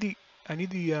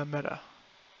the meta.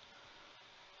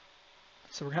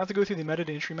 So we're gonna have to go through the meta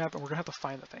to entry map, and we're gonna have to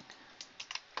find the thing.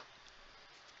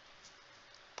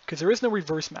 Because there is no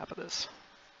reverse map of this.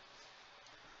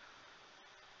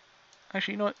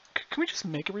 Actually, you know what? Can we just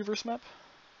make a reverse map?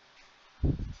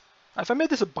 If I made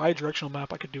this a bi-directional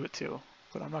map, I could do it too,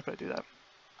 but I'm not gonna do that.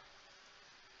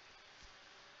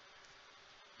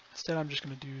 Instead, I'm just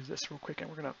gonna do this real quick, and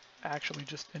we're gonna actually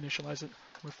just initialize it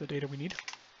with the data we need.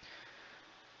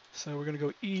 So we're gonna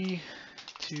go E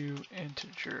to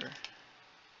integer.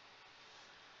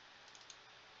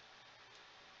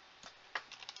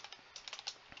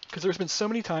 Because there's been so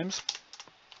many times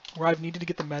where I've needed to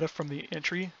get the meta from the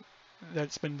entry that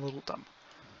it's been a little dumb.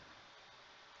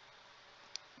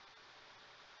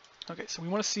 Okay, so we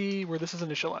want to see where this is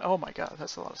initialized. Oh my god,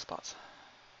 that's a lot of spots.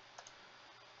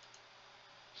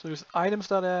 So there's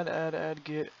items.add, add,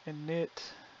 get, init.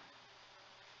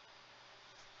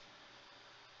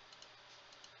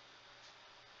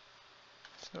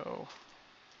 So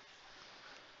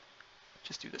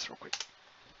just do this real quick.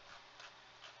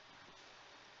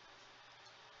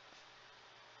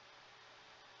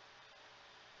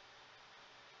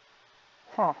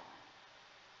 Huh.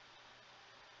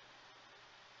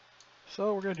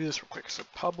 So we're going to do this real quick. So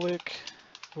public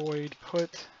void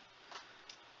put,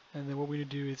 and then what we're going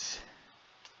to do is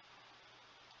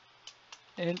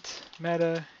int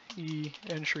meta e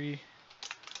entry,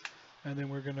 and then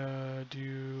we're going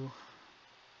to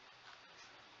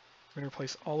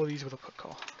replace all of these with a put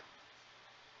call.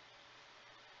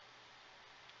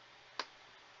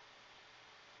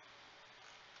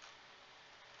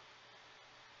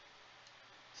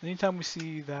 So anytime we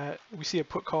see a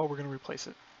put call, we're going to replace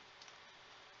it.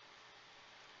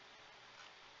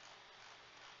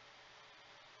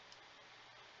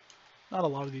 Not a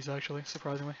lot of these actually,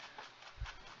 surprisingly.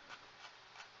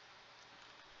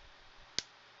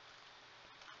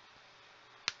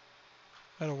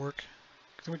 That'll work.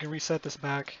 Then we can reset this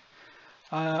back.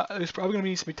 There's probably going to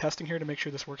be some testing here to make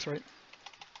sure this works right.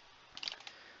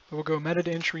 But we'll go meta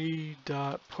to entry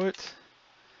dot put,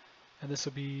 and this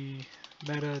will be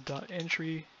meta dot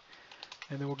entry,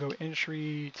 and then we'll go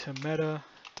entry to meta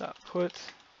dot put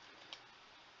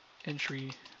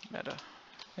entry meta,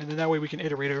 and then that way we can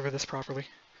iterate over this properly.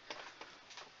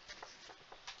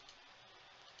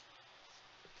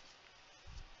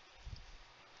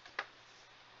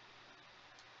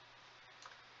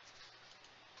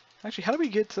 Actually, how do we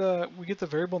get the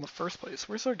variable in the first place?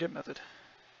 Where's our get method?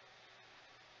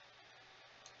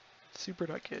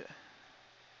 Super.get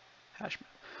hash map.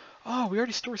 Oh, we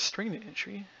already store string to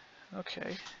entry.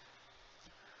 Okay.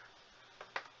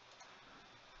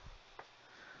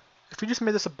 If we just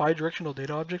made this a bidirectional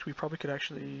data object, we probably could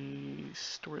actually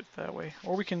store it that way.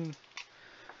 Or we can...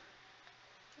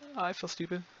 I feel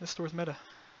stupid. This stores meta.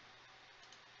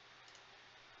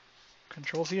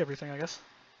 Control Z everything, I guess.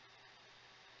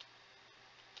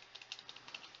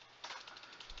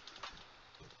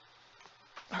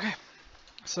 Okay.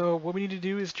 So what we need to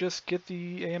do is just get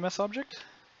the AMS object.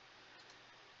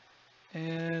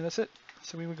 And that's it.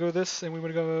 So we would go this, and we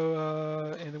would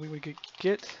go, and then we would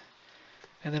get,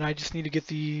 and then I just need to get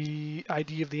the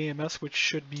ID of the AMS, which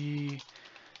should be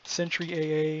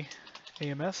sentry AA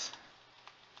AMS.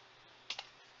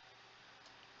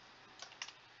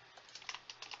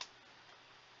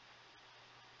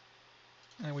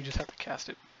 And we just have to cast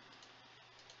it.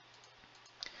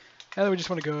 And then we just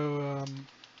want to go,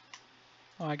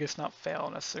 well, I guess not fail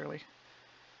necessarily.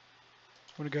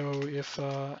 I'm going to go if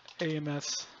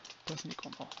AMS doesn't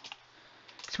equal null.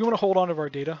 So we want to hold on to our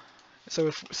data. So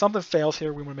if something fails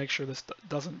here, we want to make sure this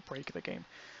doesn't break the game.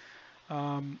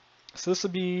 So this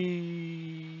would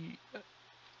be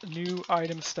a new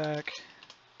item stack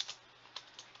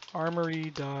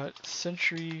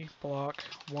armory.sentry block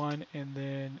 1 and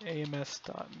then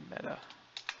AMS.meta.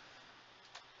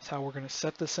 That's how we're going to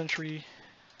set the sentry.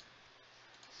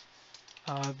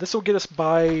 This will get us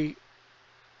by,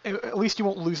 at least you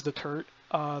won't lose the turret.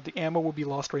 The ammo will be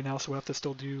lost right now, so we have to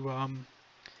still do, so I'm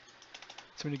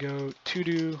going to go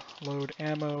to-do load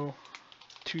ammo,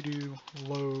 to-do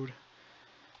load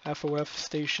FOF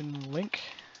station link.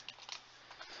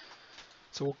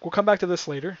 So we'll come back to this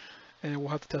later, and we'll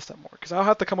have to test that more. Because I'll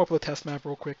have to come up with a test map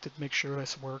real quick to make sure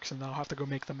this works, and then I'll have to go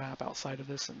make the map outside of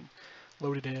this and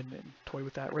load it in and toy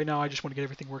with that. Right now I just want to get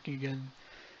everything working again.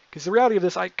 Because the reality of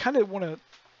this, I kind of want to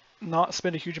not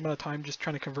spend a huge amount of time just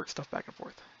trying to convert stuff back and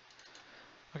forth.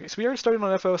 Okay, so we already started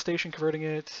on FO station converting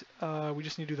it. We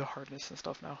just need to do the hardness and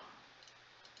stuff now.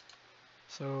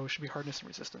 So it should be hardness and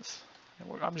resistance. And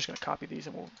I'm just going to copy these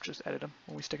and we'll just edit them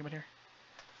when we stick them in here.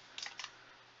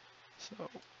 So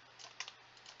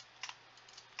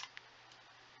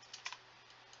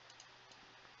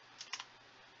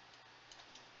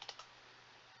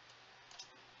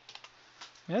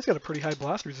Man, it's got a pretty high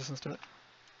blast resistance to it.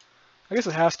 I guess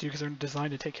it has to because they're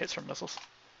designed to take hits from missiles.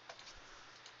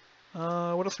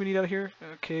 What else do we need out of here?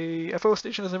 Okay, FO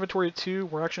station has inventory at 2.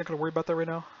 We're actually not going to worry about that right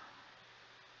now.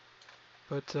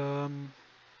 But,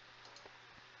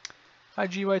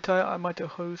 IGY tile, I might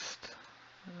host.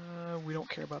 We don't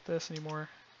care about this anymore.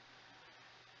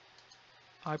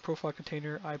 iProfile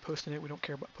container, iPostinit, we don't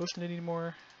care about posting it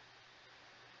anymore.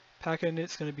 Packet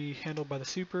init's going to be handled by the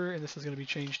super, and this is going to be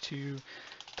changed to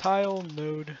tile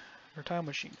node, or tile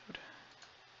machine node.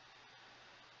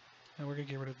 And we're going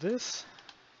to get rid of this.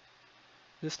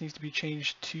 This needs to be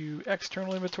changed to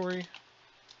external inventory.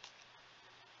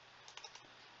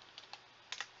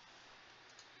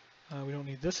 We don't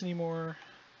need this anymore.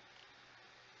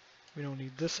 We don't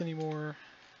need this anymore.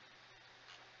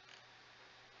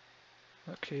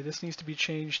 Okay, this needs to be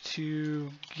changed to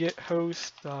get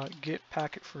host, get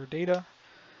packet for data.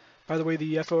 By the way,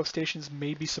 the FOF stations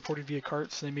may be supported via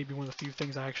carts. They may be one of the few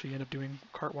things I actually end up doing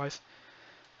cart-wise.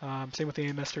 Same with the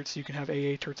AMS turrets, so you can have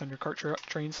AA turrets on your cart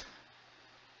trains.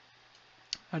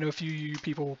 I know a few you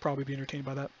people will probably be entertained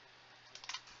by that.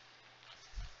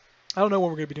 I don't know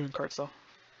when we're going to be doing carts though.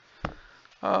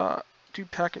 Do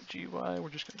packet GUI, we're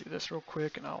just going to do this real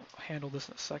quick and I'll handle this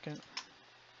in a second.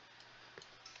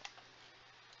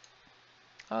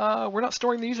 We're not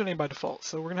storing the username by default,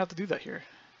 so we're going to have to do that here.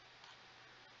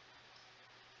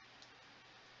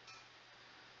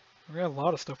 We got a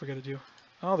lot of stuff we got to do.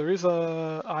 Oh, there is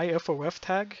a IFOF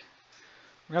tag.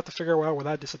 We're going to have to figure out where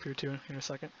that disappeared to in a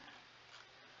second.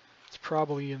 It's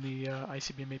probably in the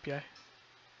ICBM API.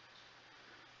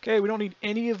 Okay, we don't need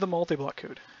any of the multi-block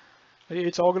code.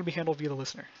 It's all going to be handled via the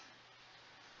listener.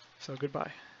 So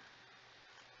goodbye.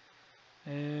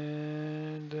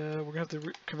 And we're going to have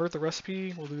to convert the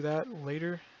recipe. We'll do that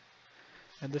later.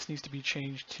 And this needs to be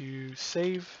changed to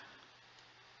save.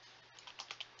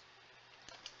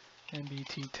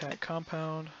 MBT tag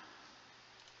compound.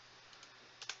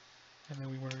 And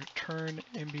then we want to return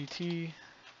MBT.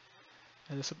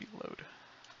 And this will be load.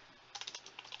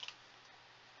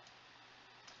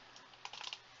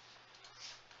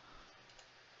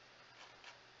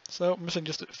 So I'm missing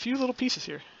just a few little pieces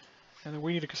here. And then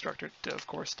we need a constructor, of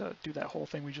course, to do that whole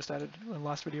thing we just added in the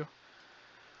last video.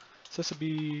 So this would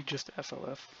be just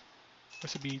FOF.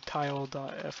 This would be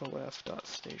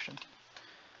tile.fof.station.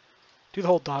 Do the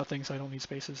whole dot thing so I don't need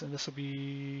spaces. And this will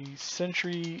be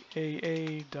sentry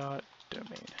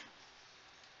AA.domain.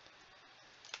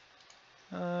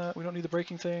 We don't need the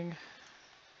breaking thing.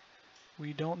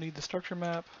 We don't need the structure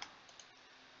map.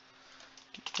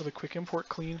 With a quick import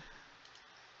clean.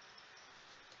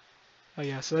 Oh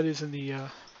yeah, so that is in the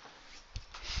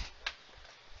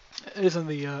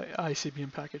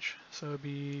ICBM package. So it'd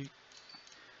be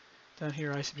down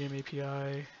here, ICBM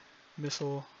API,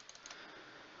 missile,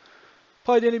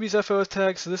 applied to enemies FOS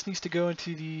tag. So this needs to go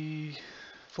into the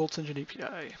Volts Engine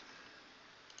API.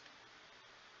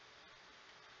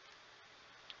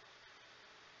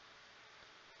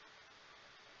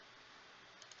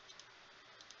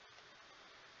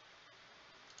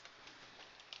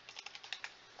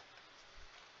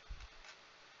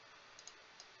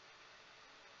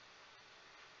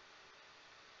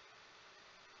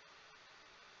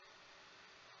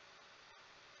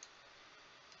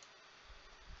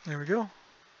 There we go.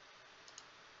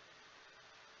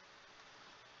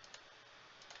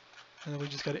 And then we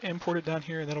just got to import it down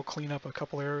here, and that'll clean up a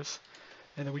couple errors.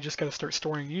 And then we just got to start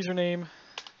storing username,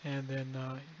 and then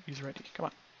user ID. Come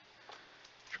on.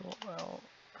 Control L,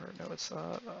 or no, it's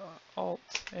Alt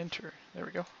Enter. There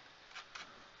we go.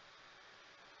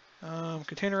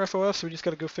 Container FOF, so we just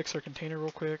got to go fix our container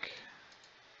real quick,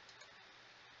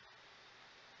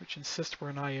 which insists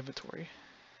we're in I inventory.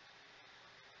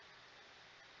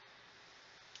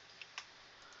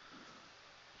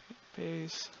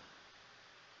 Base.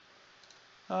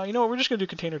 You know what, we're just going to do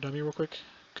container dummy real quick,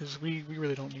 because we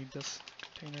really don't need this.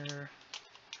 Container.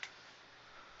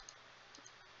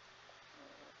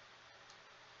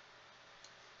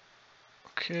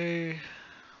 Okay,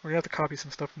 we're going to have to copy some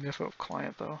stuff from the FOF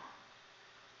client though.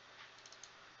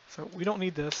 So we don't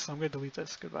need this, so I'm going to delete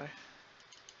this. Goodbye.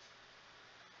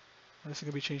 And this is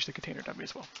going to be changed to container dummy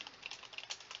as well.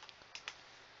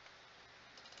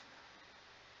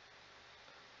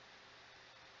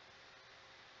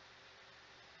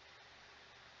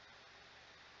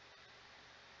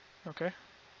 Okay.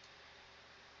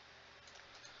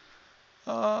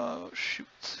 Shoot.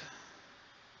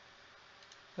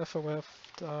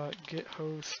 FOF.get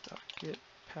host.get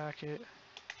packet.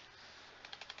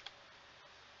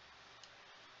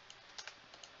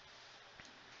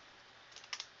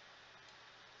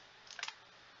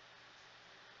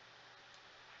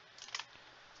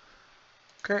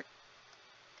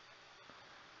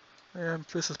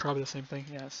 This is probably the same thing.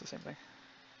 Yeah, it's the same thing.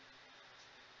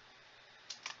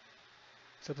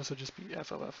 Except this will just be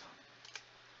FLF.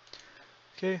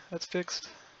 Okay, that's fixed.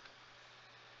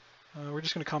 We're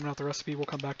just going to comment out the recipe. We'll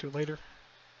come back to it later.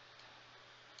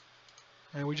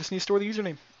 And we just need to store the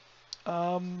username.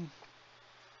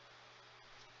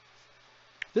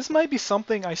 This might be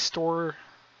something I store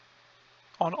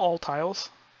on all tiles.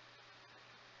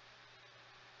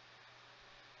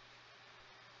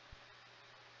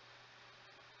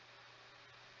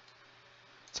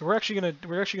 So we're actually gonna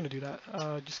do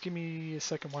that. Just give me a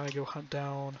second while I go hunt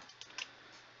down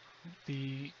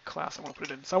the class I want to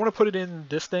put it in. So I want to put it in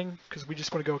this thing because we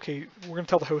just want to go. Okay, we're gonna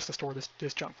tell the host to store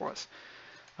this junk for us.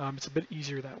 It's a bit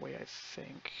easier that way, I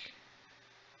think.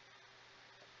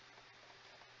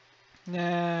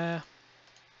 Nah,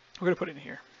 we're gonna put it in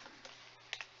here.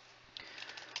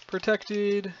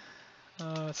 Protected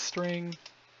string.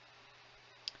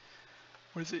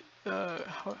 What is it?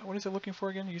 What is it looking for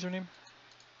again? Username.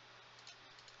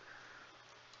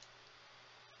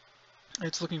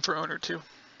 It's looking for owner too.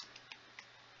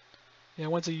 Yeah,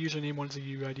 one's a username, one's a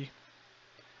UID.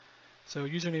 So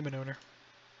username and owner.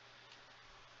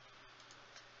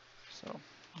 So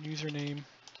username,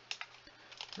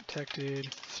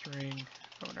 protected, string,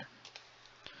 owner.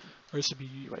 Or this would be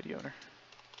UID owner.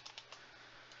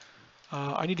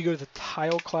 I need to go to the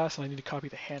tile class and I need to copy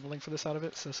the handling for this out of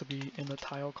it. So this will be in the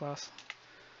tile class.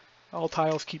 All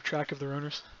tiles keep track of their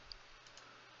owners.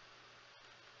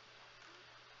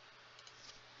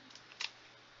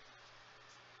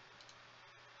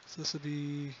 So this would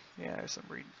be, yeah, there's some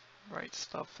read write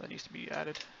stuff that needs to be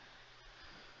added.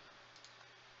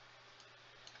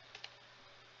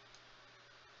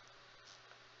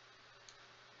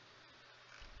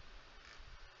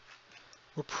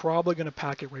 We're probably going to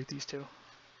packet rate these two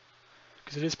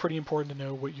because it is pretty important to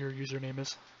know what your username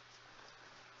is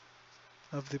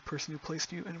of the person who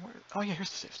placed you. And where, oh yeah, here's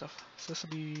the save stuff. So this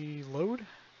will be load.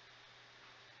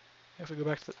 If we go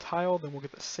back to the tile, then we'll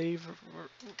get the save.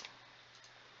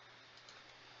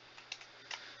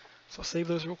 So I'll save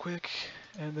those real quick,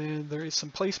 and then there is some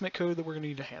placement code that we're going to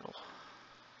need to handle.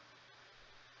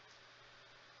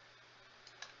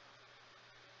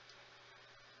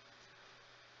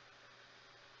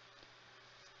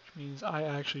 Which means I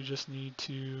actually just need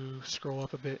to scroll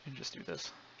up a bit and just do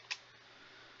this.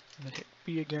 And then hit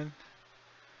B again.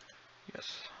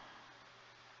 Yes.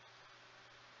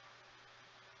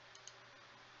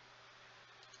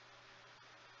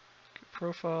 Get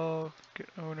profile, get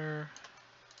owner.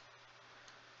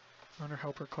 Owner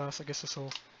helper class. I guess this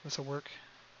will work.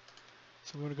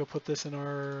 So we want to go put this in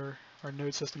our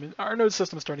node system. Our node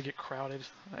system is starting to get crowded.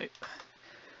 I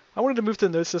wanted to move to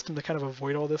the node system to kind of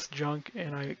avoid all this junk,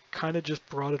 and I kind of just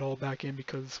brought it all back in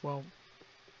because, well,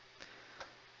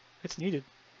 it's needed.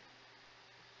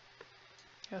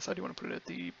 Yes, I do want to put it at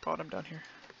the bottom down here.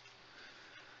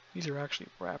 These are actually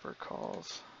wrapper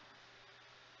calls.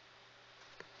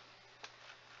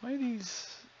 Why are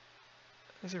these?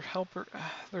 These are helper.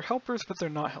 They're helpers, but they're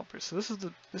not helpers. So this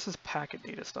is packet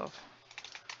data stuff.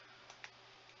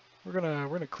 We're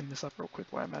gonna clean this up real quick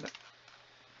while I'm at it.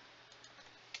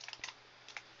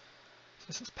 So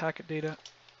this is packet data.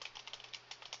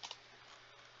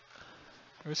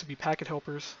 Or this would be packet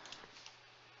helpers.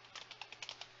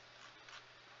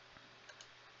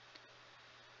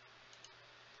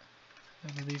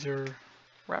 And then these are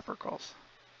wrapper calls.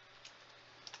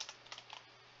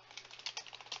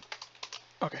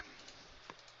 Okay.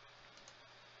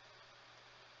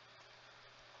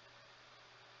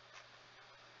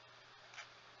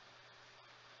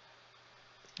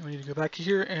 And we need to go back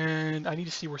here, and I need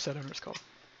to see where set owner is called.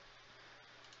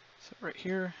 So right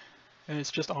here, and it's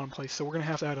just on place. So we're going to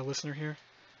have to add a listener here,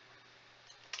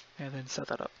 and then set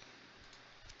that up.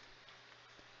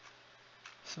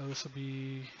 So this will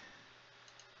be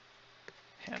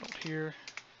handled here,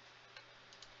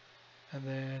 and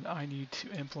then I need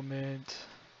to implement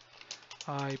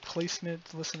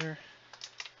placement listener,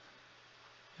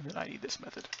 and then I need this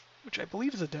method, which I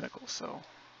believe is identical. So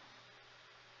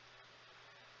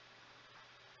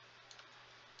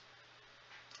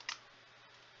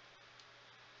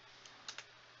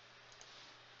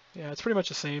yeah, it's pretty much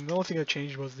the same. The only thing that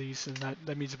changed was these, and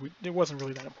that means it wasn't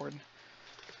really that important.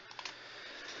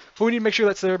 But we need to make sure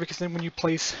that's there because then when you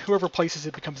place, whoever places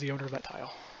it becomes the owner of that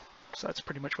tile. So that's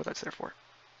pretty much what that's there for.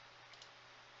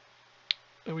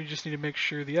 And we just need to make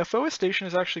sure the FOS station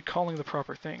is actually calling the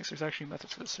proper things. There's actually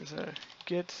methods for this. There's a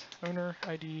get owner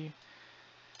ID,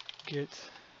 get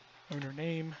owner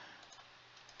name.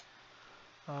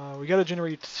 We got to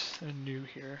generate a new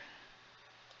here.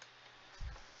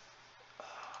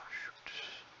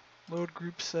 Load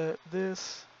group set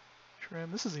this.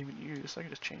 Trim. This isn't even used. I can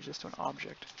just change this to an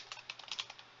object.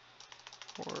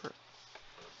 Or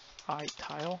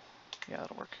iTile. Yeah,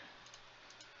 that'll work.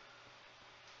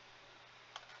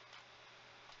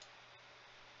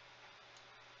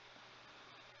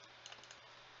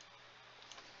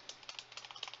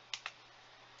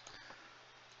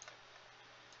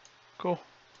 Cool.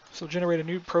 So generate a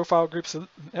new profile group. So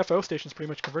FO station's pretty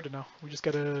much converted now. We just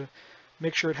gotta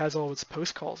make sure it has all its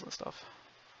post calls and stuff.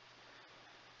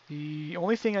 The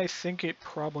only thing I think it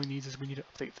probably needs is we need to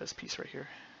update this piece right here.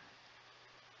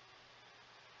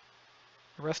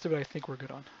 The rest of it I think we're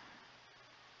good on.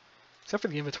 Except for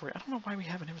the inventory. I don't know why we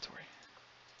have an inventory.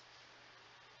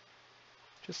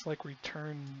 Just like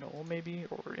return null maybe,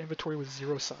 or inventory with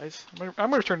 0 size. I'm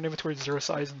gonna return an inventory with 0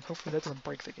 size and hopefully that doesn't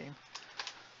break the game.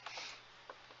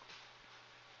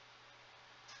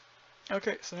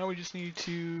 Okay, so now we just need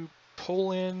to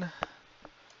pull in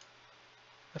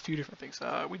a few different things.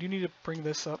 We do need to bring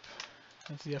this up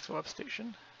into the FO up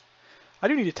station. I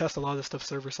do need to test a lot of this stuff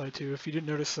server-side too. If you didn't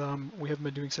notice, we haven't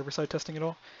been doing server-side testing at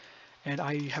all, and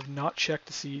I have not checked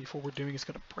to see if what we're doing is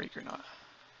going to break or not.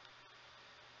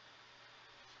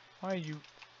 Why are you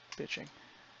bitching?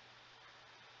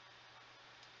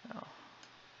 No.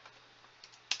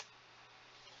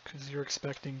 Because you're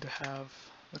expecting to have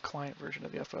the client version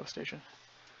of the FO station.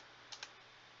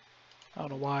 I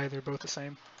don't know why they're both the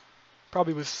same.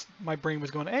 Probably was my brain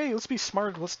was going, hey, let's be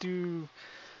smart, let's do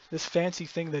this fancy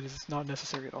thing that is not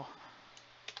necessary at all.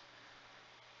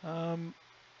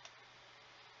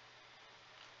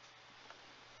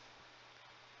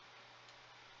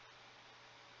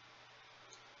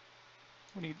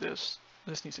 We need this.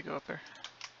 This needs to go up there.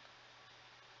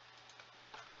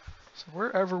 So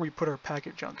wherever we put our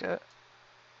packet junk at.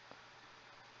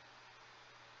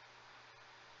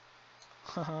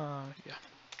 Haha, yeah.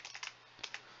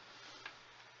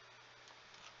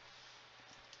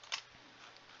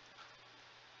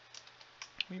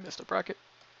 We missed a bracket.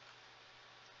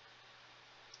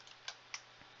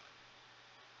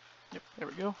 Yep, there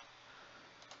we go.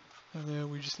 And then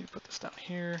we just need to put this down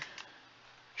here.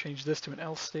 Change this to an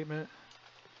else statement.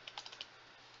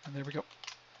 And there we go.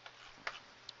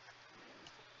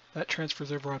 That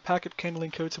transfers over our packet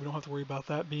handling code, so we don't have to worry about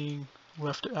that being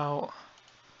left out.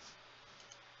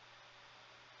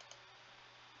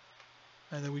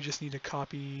 And then we just need to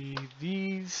copy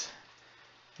these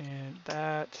and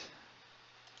that.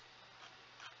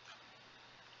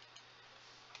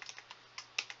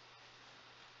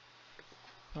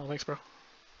 Oh, thanks, bro.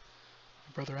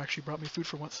 My brother actually brought me food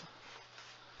for once.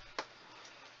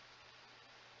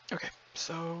 Okay,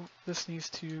 so this needs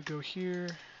to go here,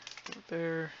 go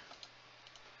there.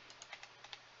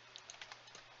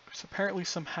 There's apparently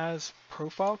some has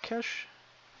profile cache,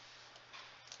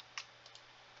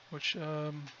 which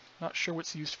not sure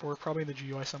what's used for, probably in the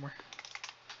GUI somewhere.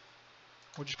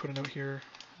 We'll just put a note here,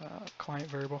 client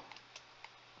variable.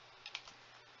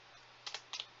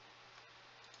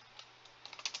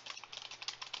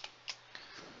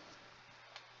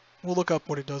 We'll look up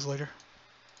what it does later.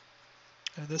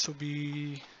 And this will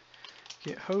be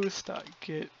get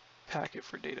host.get packet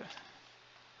for data.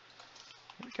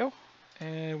 There we go.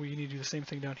 And we need to do the same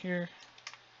thing down here.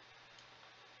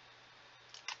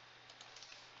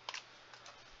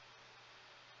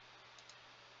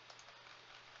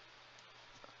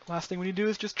 Last thing we need to do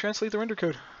is just translate the render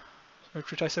code,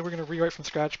 which I said we're going to rewrite from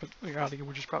scratch, but I think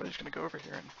we're just probably just going to go over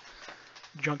here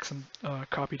and junk some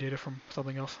copy data from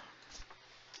something else.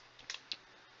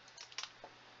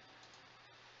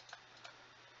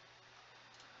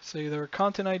 So their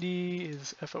content ID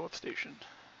is FO up station.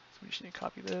 So we just need to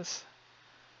copy this.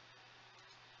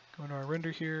 Go into our render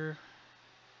here.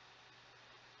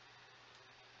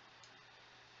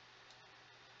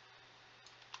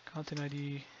 Content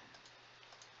ID.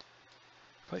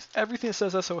 Replace everything that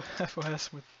says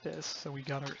FOS with this, so we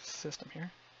got our system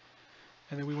here.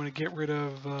 And then we want to get rid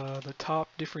of the top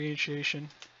differentiation.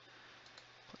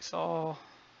 Place all,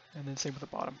 and then same with the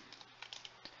bottom.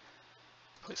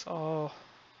 Place all.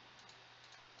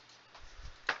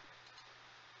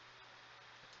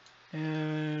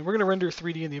 And we're going to render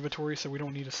 3D in the inventory, so we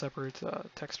don't need a separate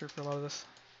texture for a lot of this.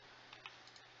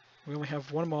 We only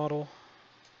have one model,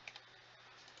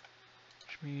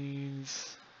 which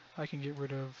means I can get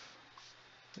rid of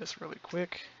this really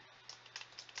quick.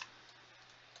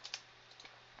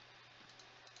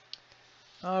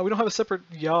 We don't have a separate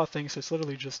yaw thing, so it's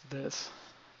literally just this,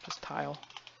 just tile.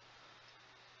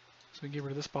 So we can get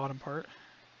rid of this bottom part.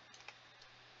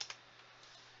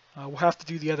 We'll have to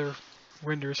do the other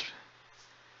renders.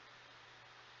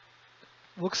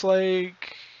 Looks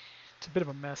like it's a bit of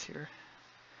a mess here.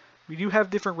 We do have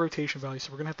different rotation values,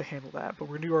 so we're going to have to handle that. But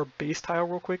we're going to do our base tile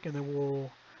real quick, and then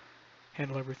we'll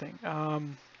handle everything.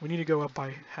 We need to go up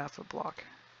by half a block.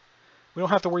 We don't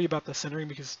have to worry about the centering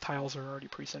because tiles are already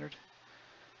pre-centered.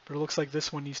 But it looks like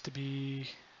this one needs to be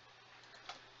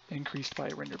increased by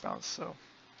a render bounce. So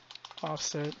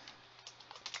offset,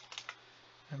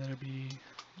 and then it'll be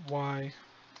Y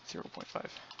 0.5.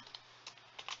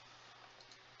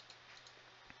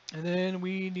 And then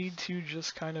we need to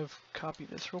just kind of copy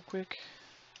this real quick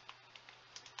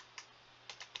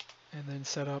and then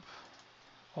set up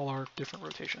all our different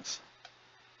rotations.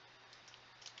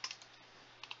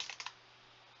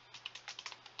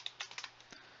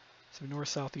 So north,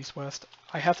 south, east, west.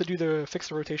 I have to do the fix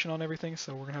the rotation on everything,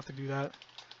 so we're gonna have to do that.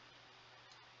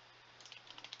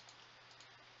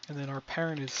 And then our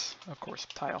parent is, of course,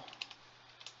 tile.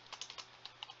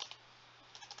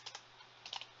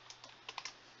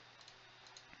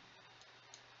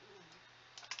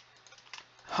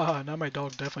 Haha, now my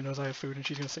dog definitely knows I have food and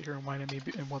she's gonna sit here and whine at me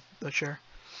and want the share.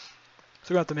 So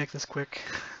we're gonna have to make this quick,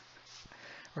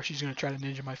 or she's gonna try to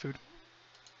ninja my food.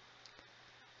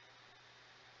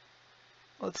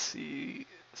 Let's see.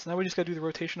 So now we just gotta do the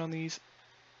rotation on these.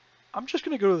 I'm just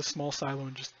gonna go to the small silo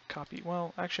and just copy.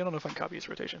 Well, actually, I don't know if I can copy these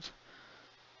rotations.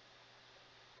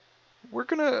 We're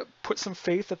gonna put some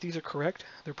faith that these are correct.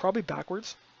 They're probably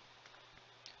backwards,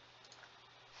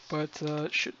 but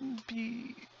it shouldn't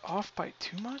be off by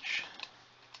too much.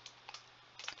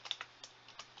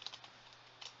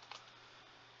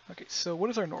 Okay, so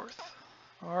what is our north?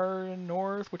 Our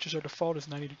north, which is our default, is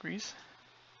 90 degrees.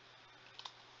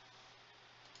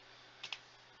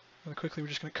 Really quickly, we're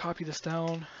just going to copy this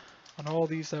down on all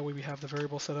these, that way we have the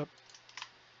variable set up.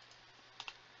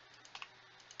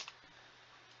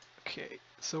 Okay,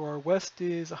 so our west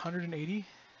is 180.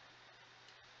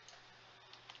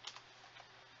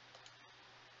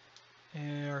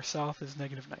 And our south is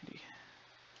 -90.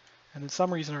 And then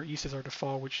some reason our east is our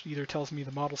default, which either tells me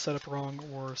the model set up wrong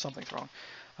or something's wrong.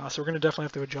 So we're going to definitely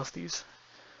have to adjust these.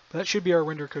 But that should be our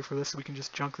render code for this, so we can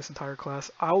just junk this entire class.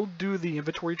 I'll do the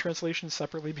inventory translation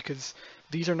separately because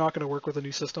these are not going to work with the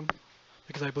new system,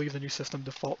 because I believe the new system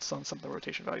defaults on some of the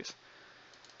rotation values.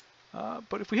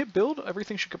 But if we hit build,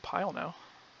 everything should compile now.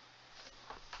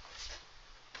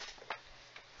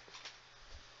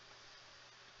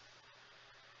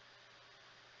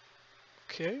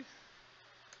 Okay.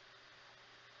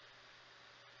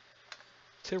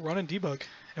 Let's hit run and debug.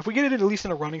 If we get it at least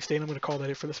in a running state, I'm going to call that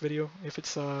it for this video. If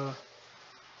it's,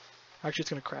 actually it's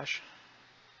going to crash.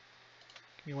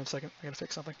 Give me 1 second, I got to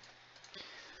fix something.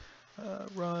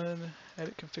 Run,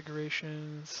 edit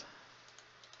configurations,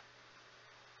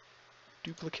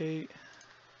 duplicate,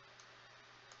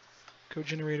 code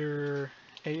generator,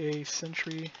 AA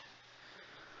sentry.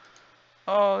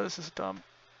 Oh, this is dumb.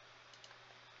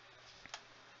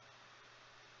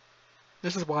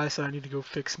 This is why I said I need to go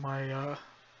fix my,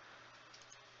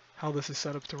 how this is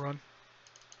set up to run.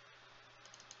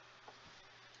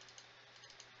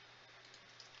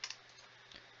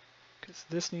 Because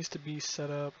this needs to be set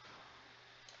up.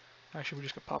 Actually, we're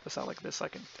just going to pop this out like this so I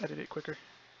can edit it quicker.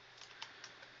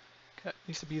 Okay,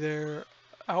 needs to be there.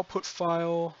 Output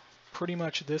file, pretty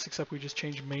much this, except we just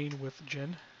change main with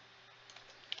gen.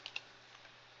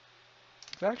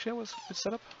 Actually, that was good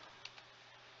setup.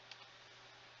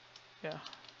 Yeah.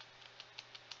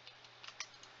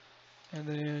 And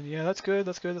then, yeah, that's good,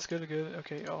 that's good, that's good, good.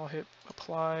 Okay, I'll hit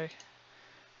apply.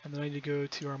 And then I need to go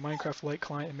to our Minecraft Lite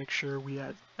client and make sure we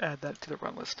add that to the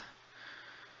run list.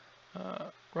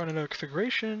 Run another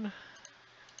configuration.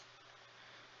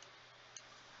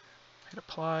 Hit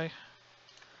apply.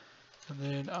 And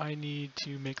then I need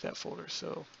to make that folder,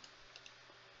 so.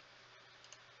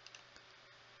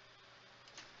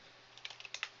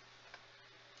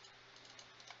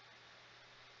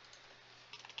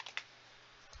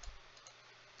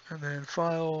 And then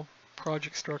file,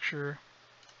 project structure.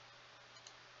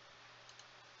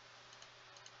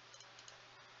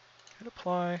 Hit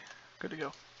apply, good to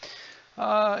go.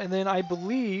 And then I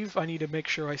believe I need to make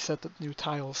sure I set the new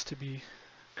tiles to be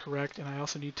correct, and I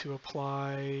also need to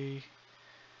apply.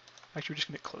 Actually, we're just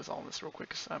going to close all of this real quick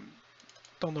because I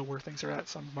don't know where things are at,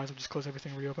 so I might as well just close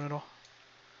everything and reopen it all.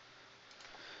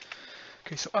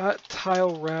 Okay, so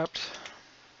tile wrapped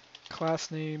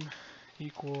class name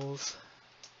equals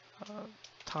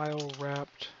tile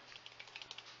wrapped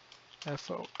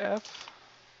FOF.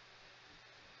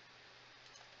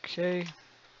 Okay.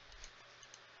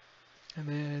 And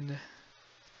then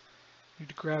need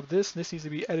to grab this, and this needs to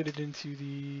be edited into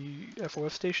the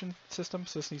FOF station system,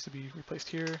 so this needs to be replaced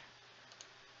here.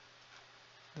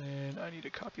 Then I need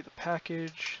to copy the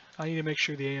package. I need to make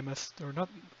sure the AMS, or not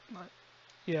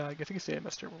Yeah, I think it's the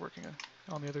AMS turret we're working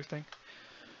on the other thing.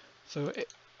 So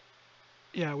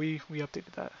yeah, we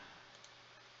updated that.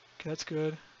 Okay, that's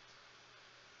good.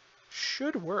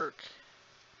 Should work.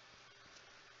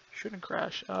 Shouldn't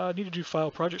crash. I need to do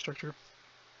file project structure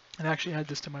and actually add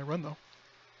this to my run though.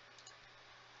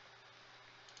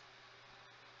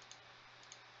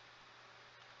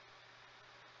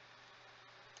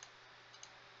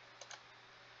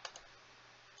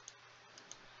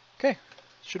 Okay,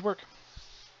 should work.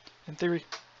 In theory,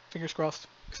 fingers crossed,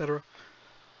 etc.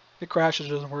 If it crashes, it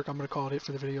doesn't work, I'm going to call it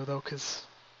for the video though, because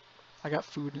I got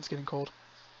food and it's getting cold.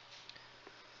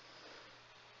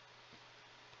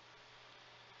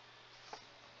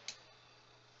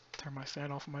 Turn my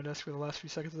fan off on my desk for the last few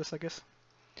seconds of this, I guess.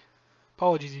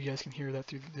 Apologies if you guys can hear that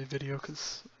through the video,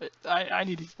 because I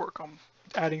need to work on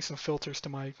adding some filters to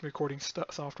my recording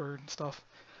software and stuff.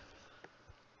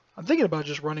 I'm thinking about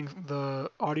just running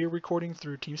the audio recording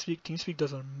through TeamSpeak. TeamSpeak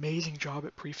does an amazing job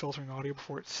at pre-filtering audio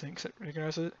before it syncs it,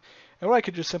 recognizes it. And what I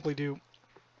could just simply do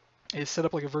is set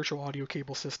up like a virtual audio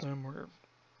cable system or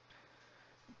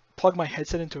plug my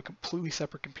headset into a completely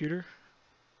separate computer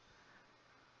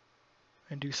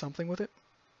and do something with it.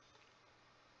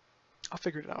 I'll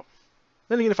figure it out.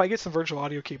 Then again, if I get some virtual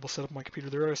audio cable set up on my computer,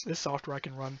 there is software I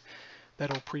can run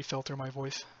that'll pre-filter my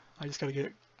voice. I just got to get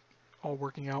it all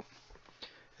working out.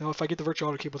 Now, if I get the virtual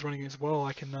audio cables running as well,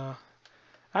 I can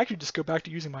actually just go back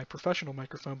to using my professional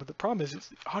microphone. But the problem is,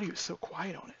 the audio is so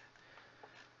quiet on it.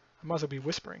 I might as well be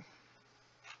whispering.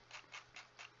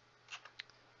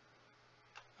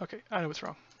 Okay, I know what's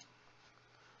wrong.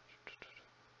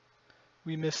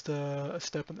 We missed a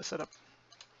step in the setup.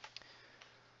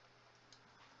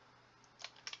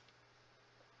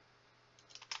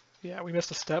 Yeah, we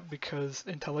missed a step because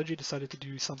IntelliJ decided to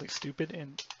do something stupid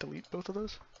and delete both of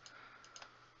those.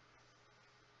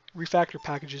 Refactor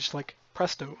packages like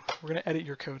Presto. We're going to edit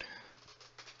your code.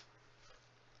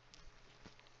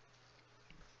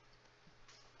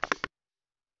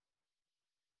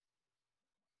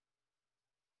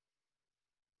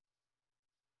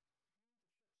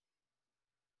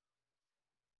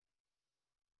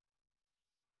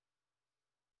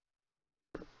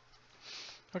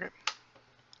 Okay,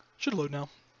 should load now.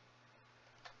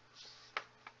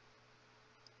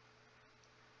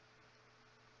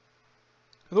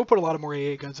 And we'll put a lot of more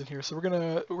AA guns in here. So we're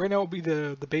gonna, right now will be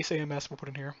the base AMS we'll put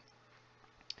in here.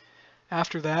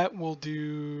 After that, we'll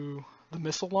do the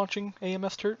missile launching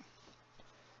AMS turret.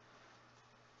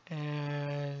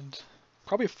 And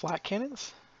probably flat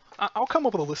cannons. I'll come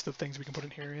up with a list of things we can put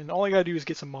in here. And all I gotta do is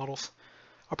get some models.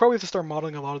 I'll probably have to start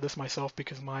modeling a lot of this myself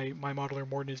because my modeler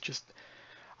Morton is just,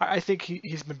 I think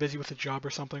he's been busy with a job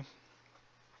or something.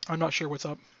 I'm not sure what's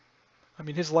up. I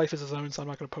mean, his life is his own, so I'm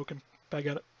not going to poke him, beg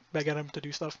at him to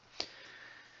do stuff.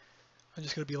 I'm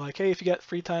just going to be like, hey, if you got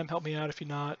free time, help me out. If you're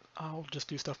not, I'll just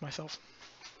do stuff myself.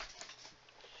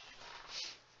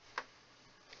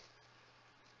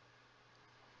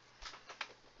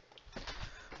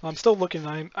 I'm still looking.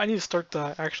 I need to start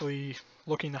actually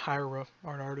looking to hire an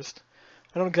artist.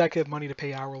 I don't exactly have money to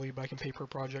pay hourly, but I can pay per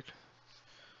project.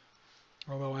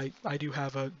 Although I do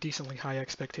have a decently high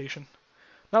expectation.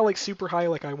 Not like super high,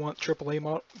 like I want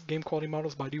AAA game quality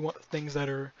models, but I do want things that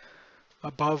are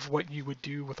above what you would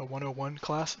do with a 101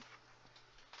 class.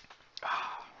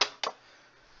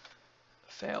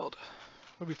 Failed.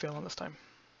 What did we fail on this time?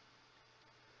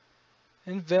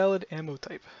 Invalid ammo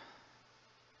type.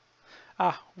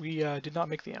 We did not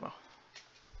make the ammo.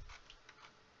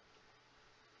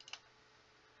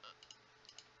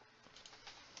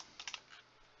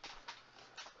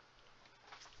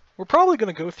 We're probably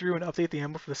going to go through and update the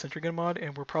ammo for the sentry gun mod,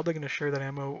 and we're probably going to share that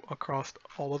ammo across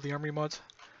all of the armory mods.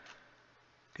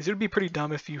 Because it would be pretty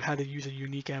dumb if you had to use a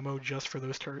unique ammo just for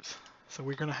those turrets. So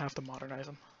we're going to have to modernize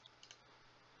them.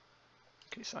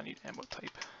 Okay, so I need ammo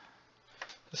type.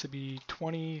 This would be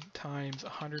 20 times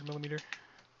 100 millimeter.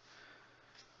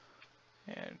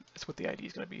 And that's what the ID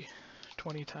is going to be.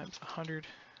 20 times 100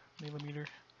 millimeter.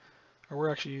 Or we're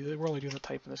only doing the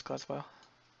type in this class file.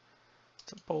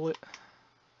 It's a bullet.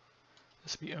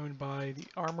 This will be owned by the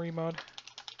Armory mod.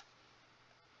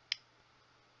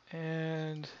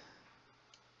 And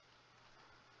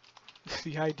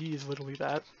the ID is literally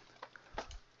that.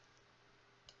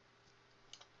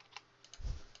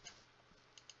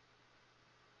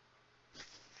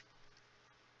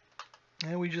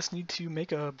 And we just need to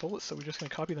make a bullet, so we're just going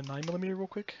to copy the 9mm real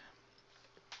quick.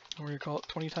 And we're going to call it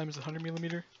 20 times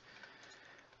 100mm.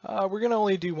 We're going to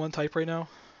only do one type right now.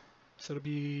 So it'll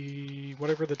be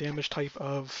whatever the damage type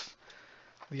of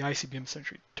the ICBM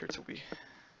sentry turrets will be.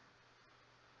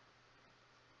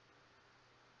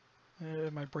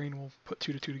 My brain will put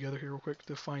 2 to 2 together here real quick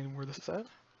to find where this is at.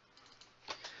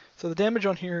 So the damage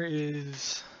on here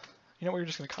is, you know what, we're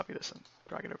just going to copy this and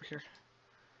drag it over here.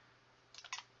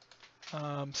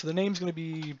 So the name's going to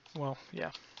be, well, yeah,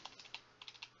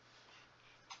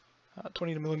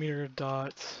 20mm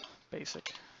dot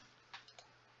basic.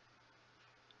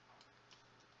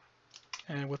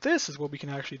 And with this is what we can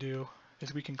actually do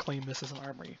is we can claim this as an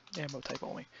armory ammo type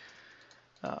only.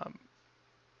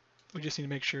 We just need to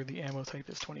make sure the ammo type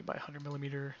is 20 by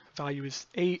 100mm. Value is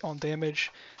 8 on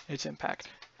damage. And it's impact.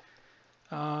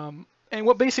 And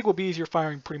what basic will be is you're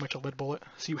firing pretty much a lead bullet,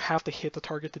 so you have to hit the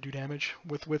target to do damage.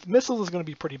 With missiles, it's going to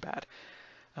be pretty bad.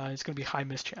 It's going to be high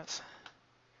miss chance.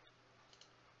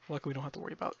 Luckily, we don't have to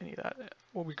worry about any of that.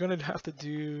 What we're going to have to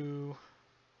do,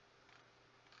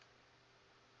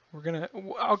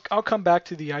 I'll come back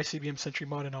to the ICBM Sentry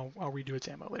mod and I'll redo its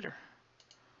ammo later.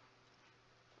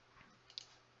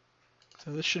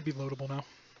 So this should be loadable now.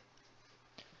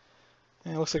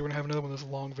 And it looks like we're going to have another one of those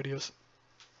long videos.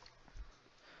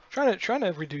 Trying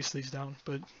to reduce these down,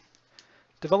 but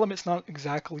development's not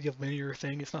exactly a linear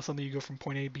thing. It's not something you go from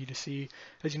point A, B to C.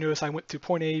 As you notice, I went to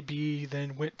point A, B,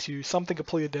 then went to something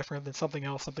completely different, then something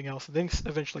else, then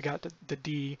eventually got to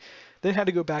D, then had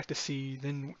to go back to C,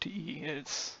 then to E.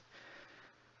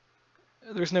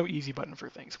 There's no easy button for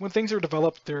things. When things are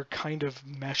developed, they're kind of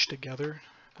meshed together.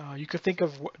 You could think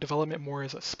of development more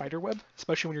as a spider web,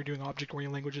 especially when you're doing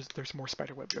object-oriented languages. There's more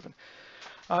spider web driven.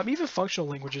 Even functional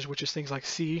languages, which is things like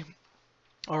C,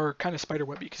 are kind of spider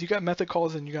webby because you got method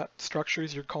calls and you got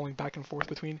structures you're calling back and forth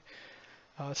between.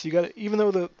 So you got, even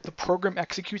though the program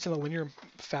executes in a linear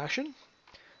fashion,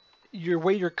 your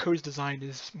way your code is designed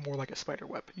is more like a spider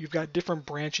web. You've got different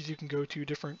branches you can go to,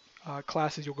 different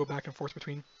classes you'll go back and forth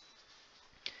between.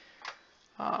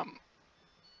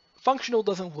 Functional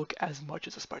doesn't look as much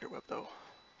as a spider web though.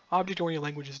 Object-oriented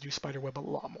languages do spider web a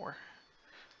lot more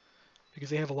because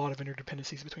they have a lot of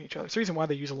interdependencies between each other. It's the reason why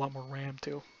they use a lot more RAM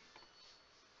too.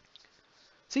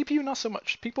 CPU, not so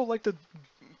much. People like to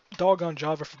dog on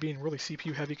Java for being really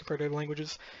CPU heavy compared to other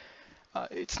languages.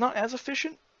 It's not as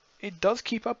efficient. It does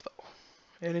keep up though.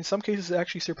 And in some cases it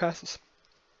actually surpasses.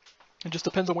 It just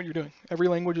depends on what you're doing. Every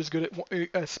language is good at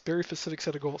a very specific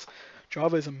set of goals.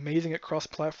 Java is amazing at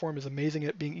cross-platform, is amazing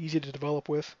at being easy to develop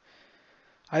with.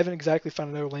 I haven't exactly found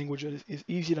another language that is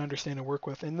easy to understand and work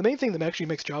with. And the main thing that actually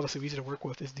makes Java so easy to work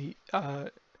with is the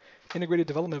integrated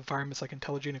development environments like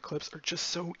IntelliJ and Eclipse are just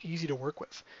so easy to work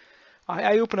with.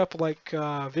 I open up like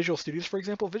Visual Studios, for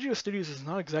example. Visual Studios is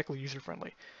not exactly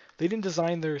user-friendly. They didn't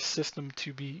design their system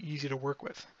to be easy to work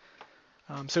with.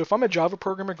 So if I'm a Java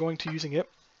programmer going to using it,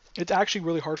 it's actually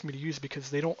really hard for me to use because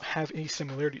they don't have any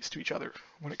similarities to each other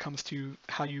when it comes to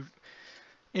how you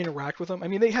interact with them. I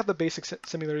mean, they have the basic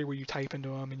similarity where you type into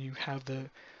them and you have the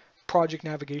project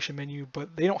navigation menu,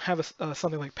 but they don't have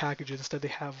something like packages. Instead, they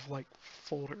have like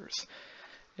folders.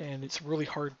 And it's really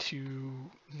hard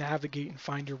to navigate and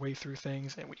find your way through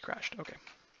things. And we crashed. Okay.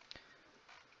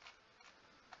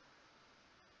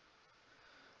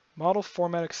 Model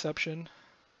format exception.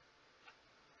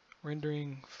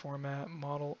 Rendering format,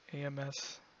 model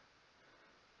AMS,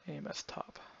 AMS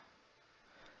top.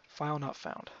 File not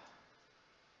found.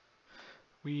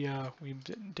 We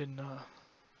didn't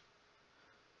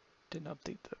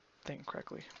update the thing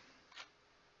correctly.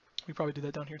 We probably did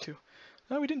that down here too.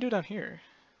 No, we didn't do it down here.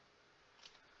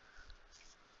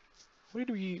 What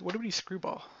did we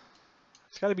screwball?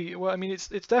 It's got to be, well, I mean, it's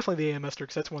definitely the AMS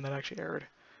because that's one that actually errored.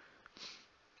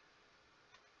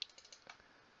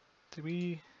 Did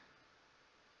we?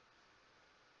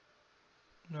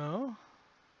 No.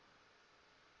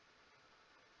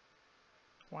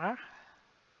 What?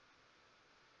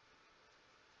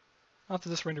 Not that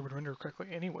this render would render correctly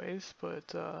anyways,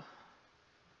 but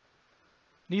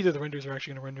neither of the renders are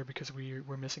actually going to render because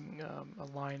we're missing a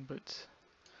line, but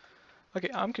okay,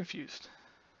 I'm confused.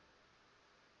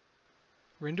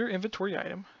 Render inventory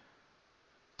item,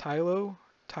 tile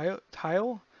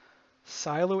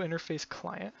silo interface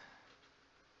client.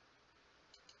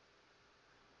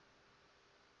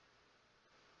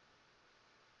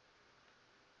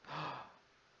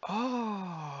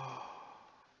 Oh.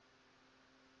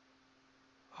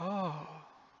 Oh.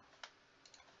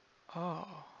 Oh.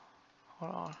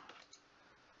 Hold on.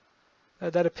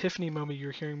 That epiphany moment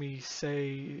you're hearing me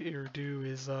say or do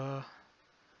is the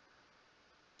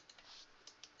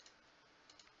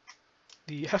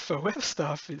FOF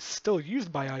stuff is still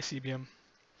used by ICBM.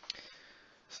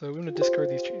 So we're going to discard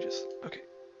these changes. Okay.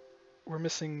 We're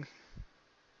missing.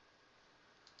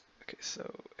 Okay,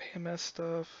 so AMS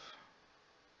stuff.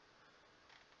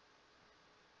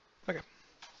 Okay.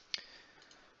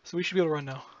 So we should be able to run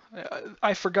now.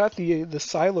 I forgot the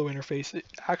silo interface. It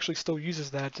actually still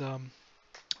uses that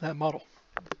that model.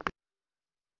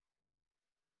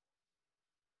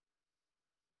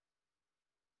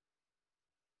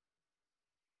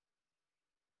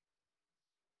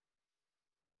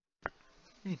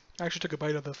 I actually took a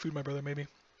bite of the food my brother made me.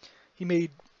 He made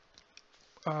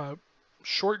uh,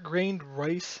 short-grained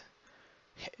rice,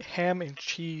 ham and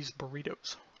cheese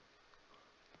burritos.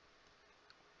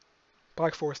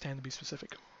 Black Forest ham to be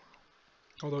specific.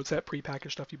 Although it's that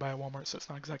pre-packaged stuff you buy at Walmart, so it's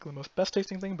not exactly the most best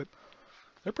tasting thing, but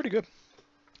they're pretty good.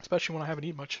 Especially when I haven't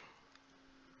eaten much.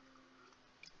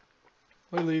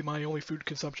 Lately, my only food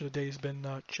consumption today has been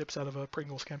chips out of a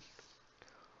Pringles can.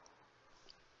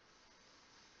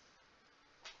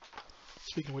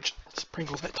 Speaking of which, it's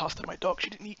Pringles that tossed at my dog she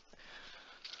didn't eat.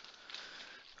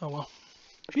 Oh well.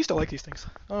 She used to like these things.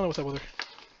 I don't know what's up with her.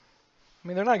 I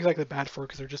mean, they're not exactly bad for her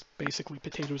because they're just basically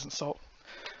potatoes and salt.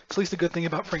 So at least the good thing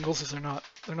about Pringles is they're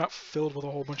not filled with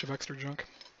a whole bunch of extra junk.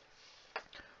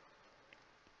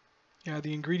 Yeah,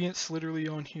 the ingredients literally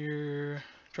on here: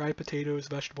 dried potatoes,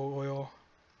 vegetable oil,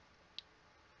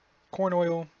 corn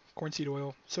seed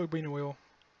oil, soybean oil,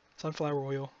 sunflower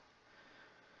oil.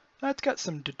 It's got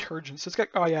some detergents. It's got,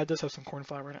 oh yeah, it does have some corn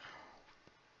flour in it.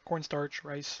 Cornstarch,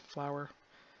 rice, flour,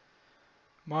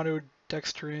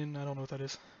 monodextrin. I don't know what that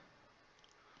is.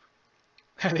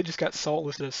 They just got salt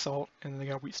listed as salt, and then they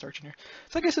got wheat starch in here.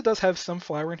 So I guess it does have some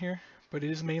flour in here, but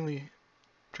it is mainly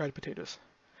dried potatoes.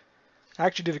 I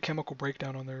actually did a chemical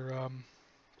breakdown on their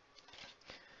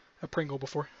a Pringle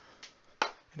before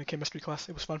in a chemistry class.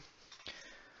 It was fun.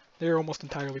 They're almost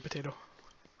entirely potato.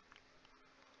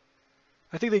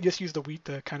 I think they just use the wheat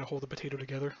to kind of hold the potato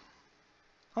together.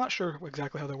 I'm not sure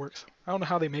exactly how that works. I don't know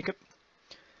how they make it.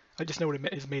 I just know what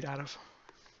it is made out of.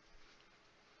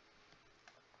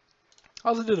 I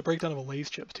also did a breakdown of a Lay's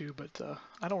chip too, but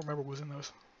I don't remember what was in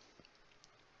those.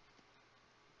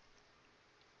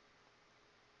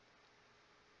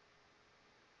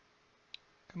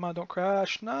 Come on, don't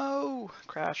crash. No!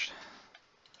 Crashed.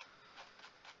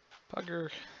 Bugger.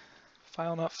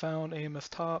 File not found, AMS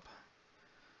top.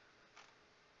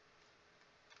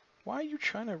 Why are you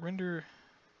trying to render...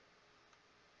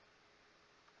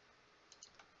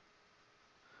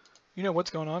 You know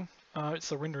what's going on? It's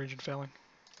the render engine failing.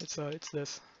 It's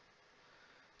this.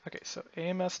 Okay, so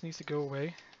AMS needs to go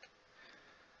away.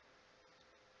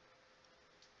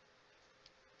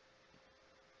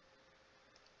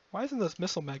 Why isn't this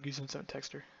missile mag using its own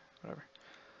texture?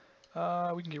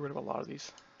 Whatever. We can get rid of a lot of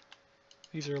these.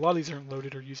 A lot of these aren't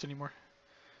loaded or used anymore.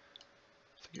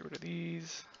 So get rid of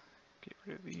these. Get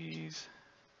rid of these.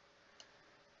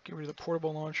 Get rid of the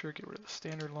portable launcher. Get rid of the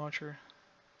standard launcher.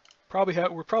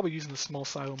 We're probably using the small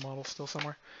silo model still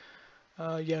somewhere.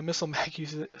 Yeah, missile mag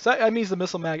uses it. So that means the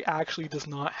missile mag actually does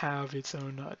not have its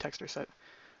own texture set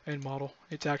and model.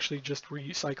 It's actually just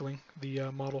recycling the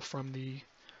model from the,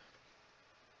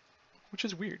 which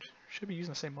is weird. Should be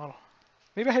using the same model.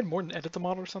 Maybe I had more than edit the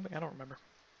model or something. I don't remember.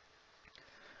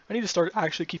 I need to start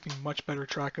actually keeping much better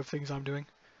track of things I'm doing.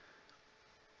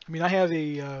 I mean, I have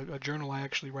a journal I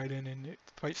actually write in and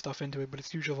write stuff into it, but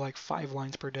it's usually like 5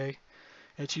 lines per day.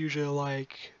 It's usually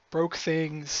like broke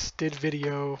things, did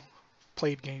video,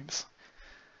 played games.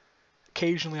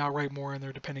 Occasionally I'll write more in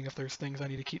there depending if there's things I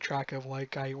need to keep track of,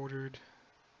 like I ordered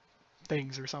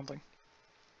things or something.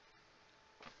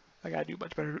 I gotta do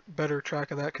much better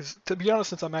track of that, because to be honest,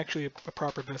 since I'm actually a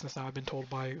proper business now, I've been told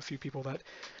by a few people that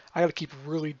I gotta keep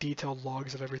really detailed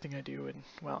logs of everything I do, and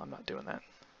well, I'm not doing that.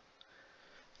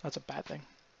 That's a bad thing.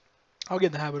 I'll get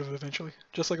in the habit of it eventually,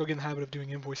 just like I'll get in the habit of doing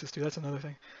invoices too. That's another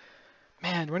thing.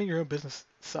 Man, running your own business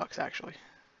sucks actually.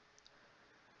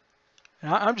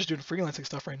 And I'm just doing freelancing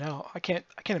stuff right now. I can't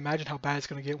imagine how bad it's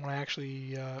gonna get when I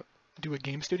actually do a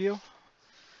game studio,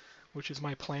 which is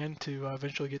my plan to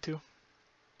eventually get to.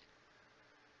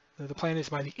 The plan is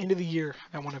by the end of the year,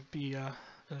 I want to be an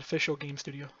official game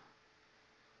studio. I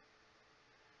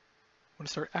want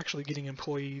to start actually getting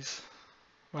employees.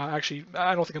 Well, actually,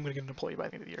 I don't think I'm going to get an employee by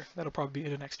the end of the year. That'll probably be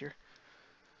into next year.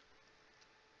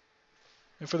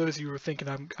 And for those of you who are thinking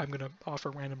I'm going to offer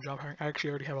random job hiring, I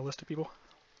actually already have a list of people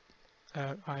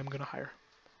I'm going to hire.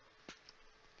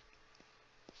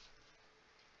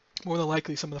 More than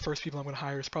likely, some of the first people I'm going to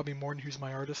hire is probably Morton, who's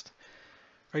my artist.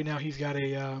 Right now, he's got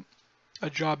a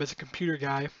job as a computer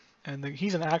guy, and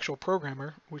he's an actual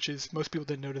programmer, which is, most people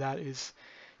didn't know that, is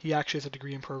he actually has a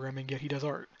degree in programming, yet he does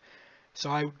art. So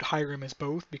I would hire him as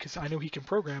both because I know he can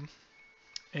program,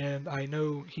 and I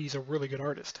know he's a really good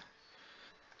artist,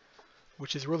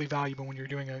 which is really valuable when you're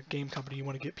doing a game company. You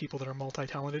want to get people that are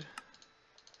multi-talented,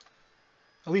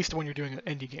 at least when you're doing an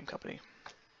indie game company.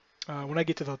 When I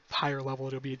get to the higher level,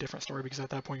 it'll be a different story because at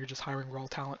that point you're just hiring raw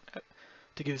talent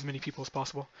to get as many people as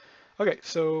possible. Okay,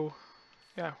 so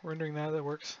yeah, rendering that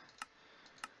works.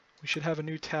 We should have a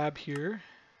new tab here.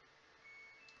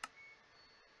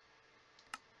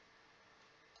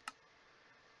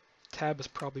 Tab is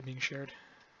probably being shared.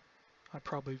 I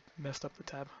probably messed up the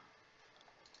tab.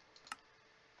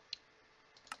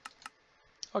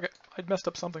 Okay, I'd messed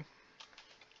up something.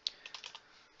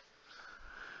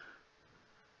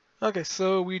 Okay,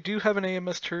 so we do have an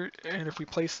AMS turret, and if we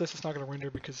place this, it's not going to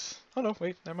render because... Oh no,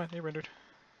 wait, never mind, it rendered.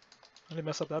 I didn't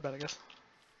mess up that bad, I guess.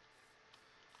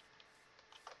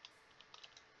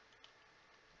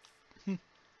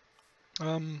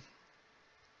 Yeah,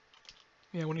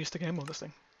 when do you stick ammo in this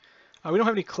thing? We don't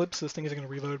have any clips, so this thing isn't going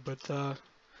to reload, but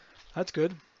that's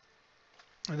good.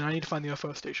 And then I need to find the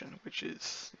UFO station, which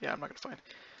is... Yeah, I'm not going to find.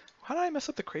 How did I mess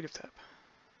up the creative tab?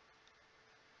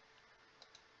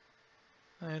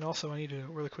 And also I need to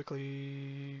really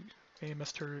quickly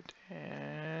AMS turret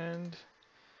and...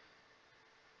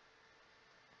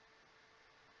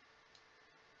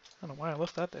 I don't know why I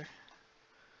left that there.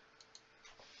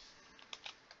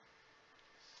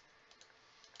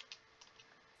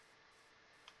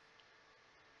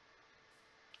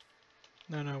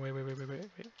 No, wait.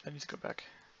 That needs to go back.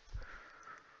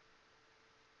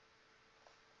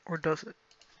 Or does it?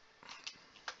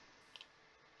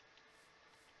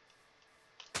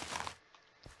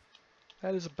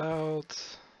 That is about...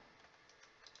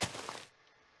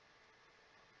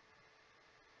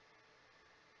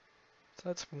 So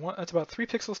that's about 3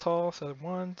 pixels tall, so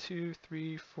 1, 2,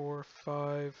 3, 4,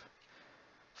 5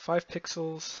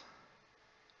 pixels.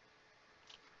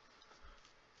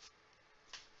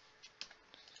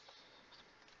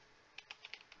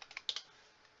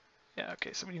 Yeah,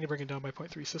 okay, so we need to bring it down by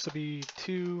 0.3. So this will be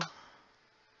 2,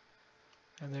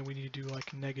 and then we need to do like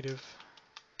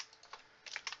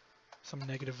some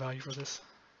negative value for this.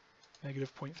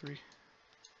 Negative 0.3.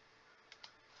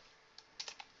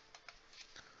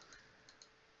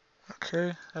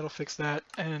 Okay, that'll fix that.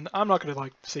 And I'm not going to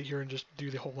like sit here and just do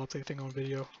the whole update thing on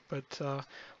video, but we're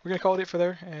going to call it for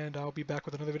there, and I'll be back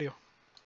with another video.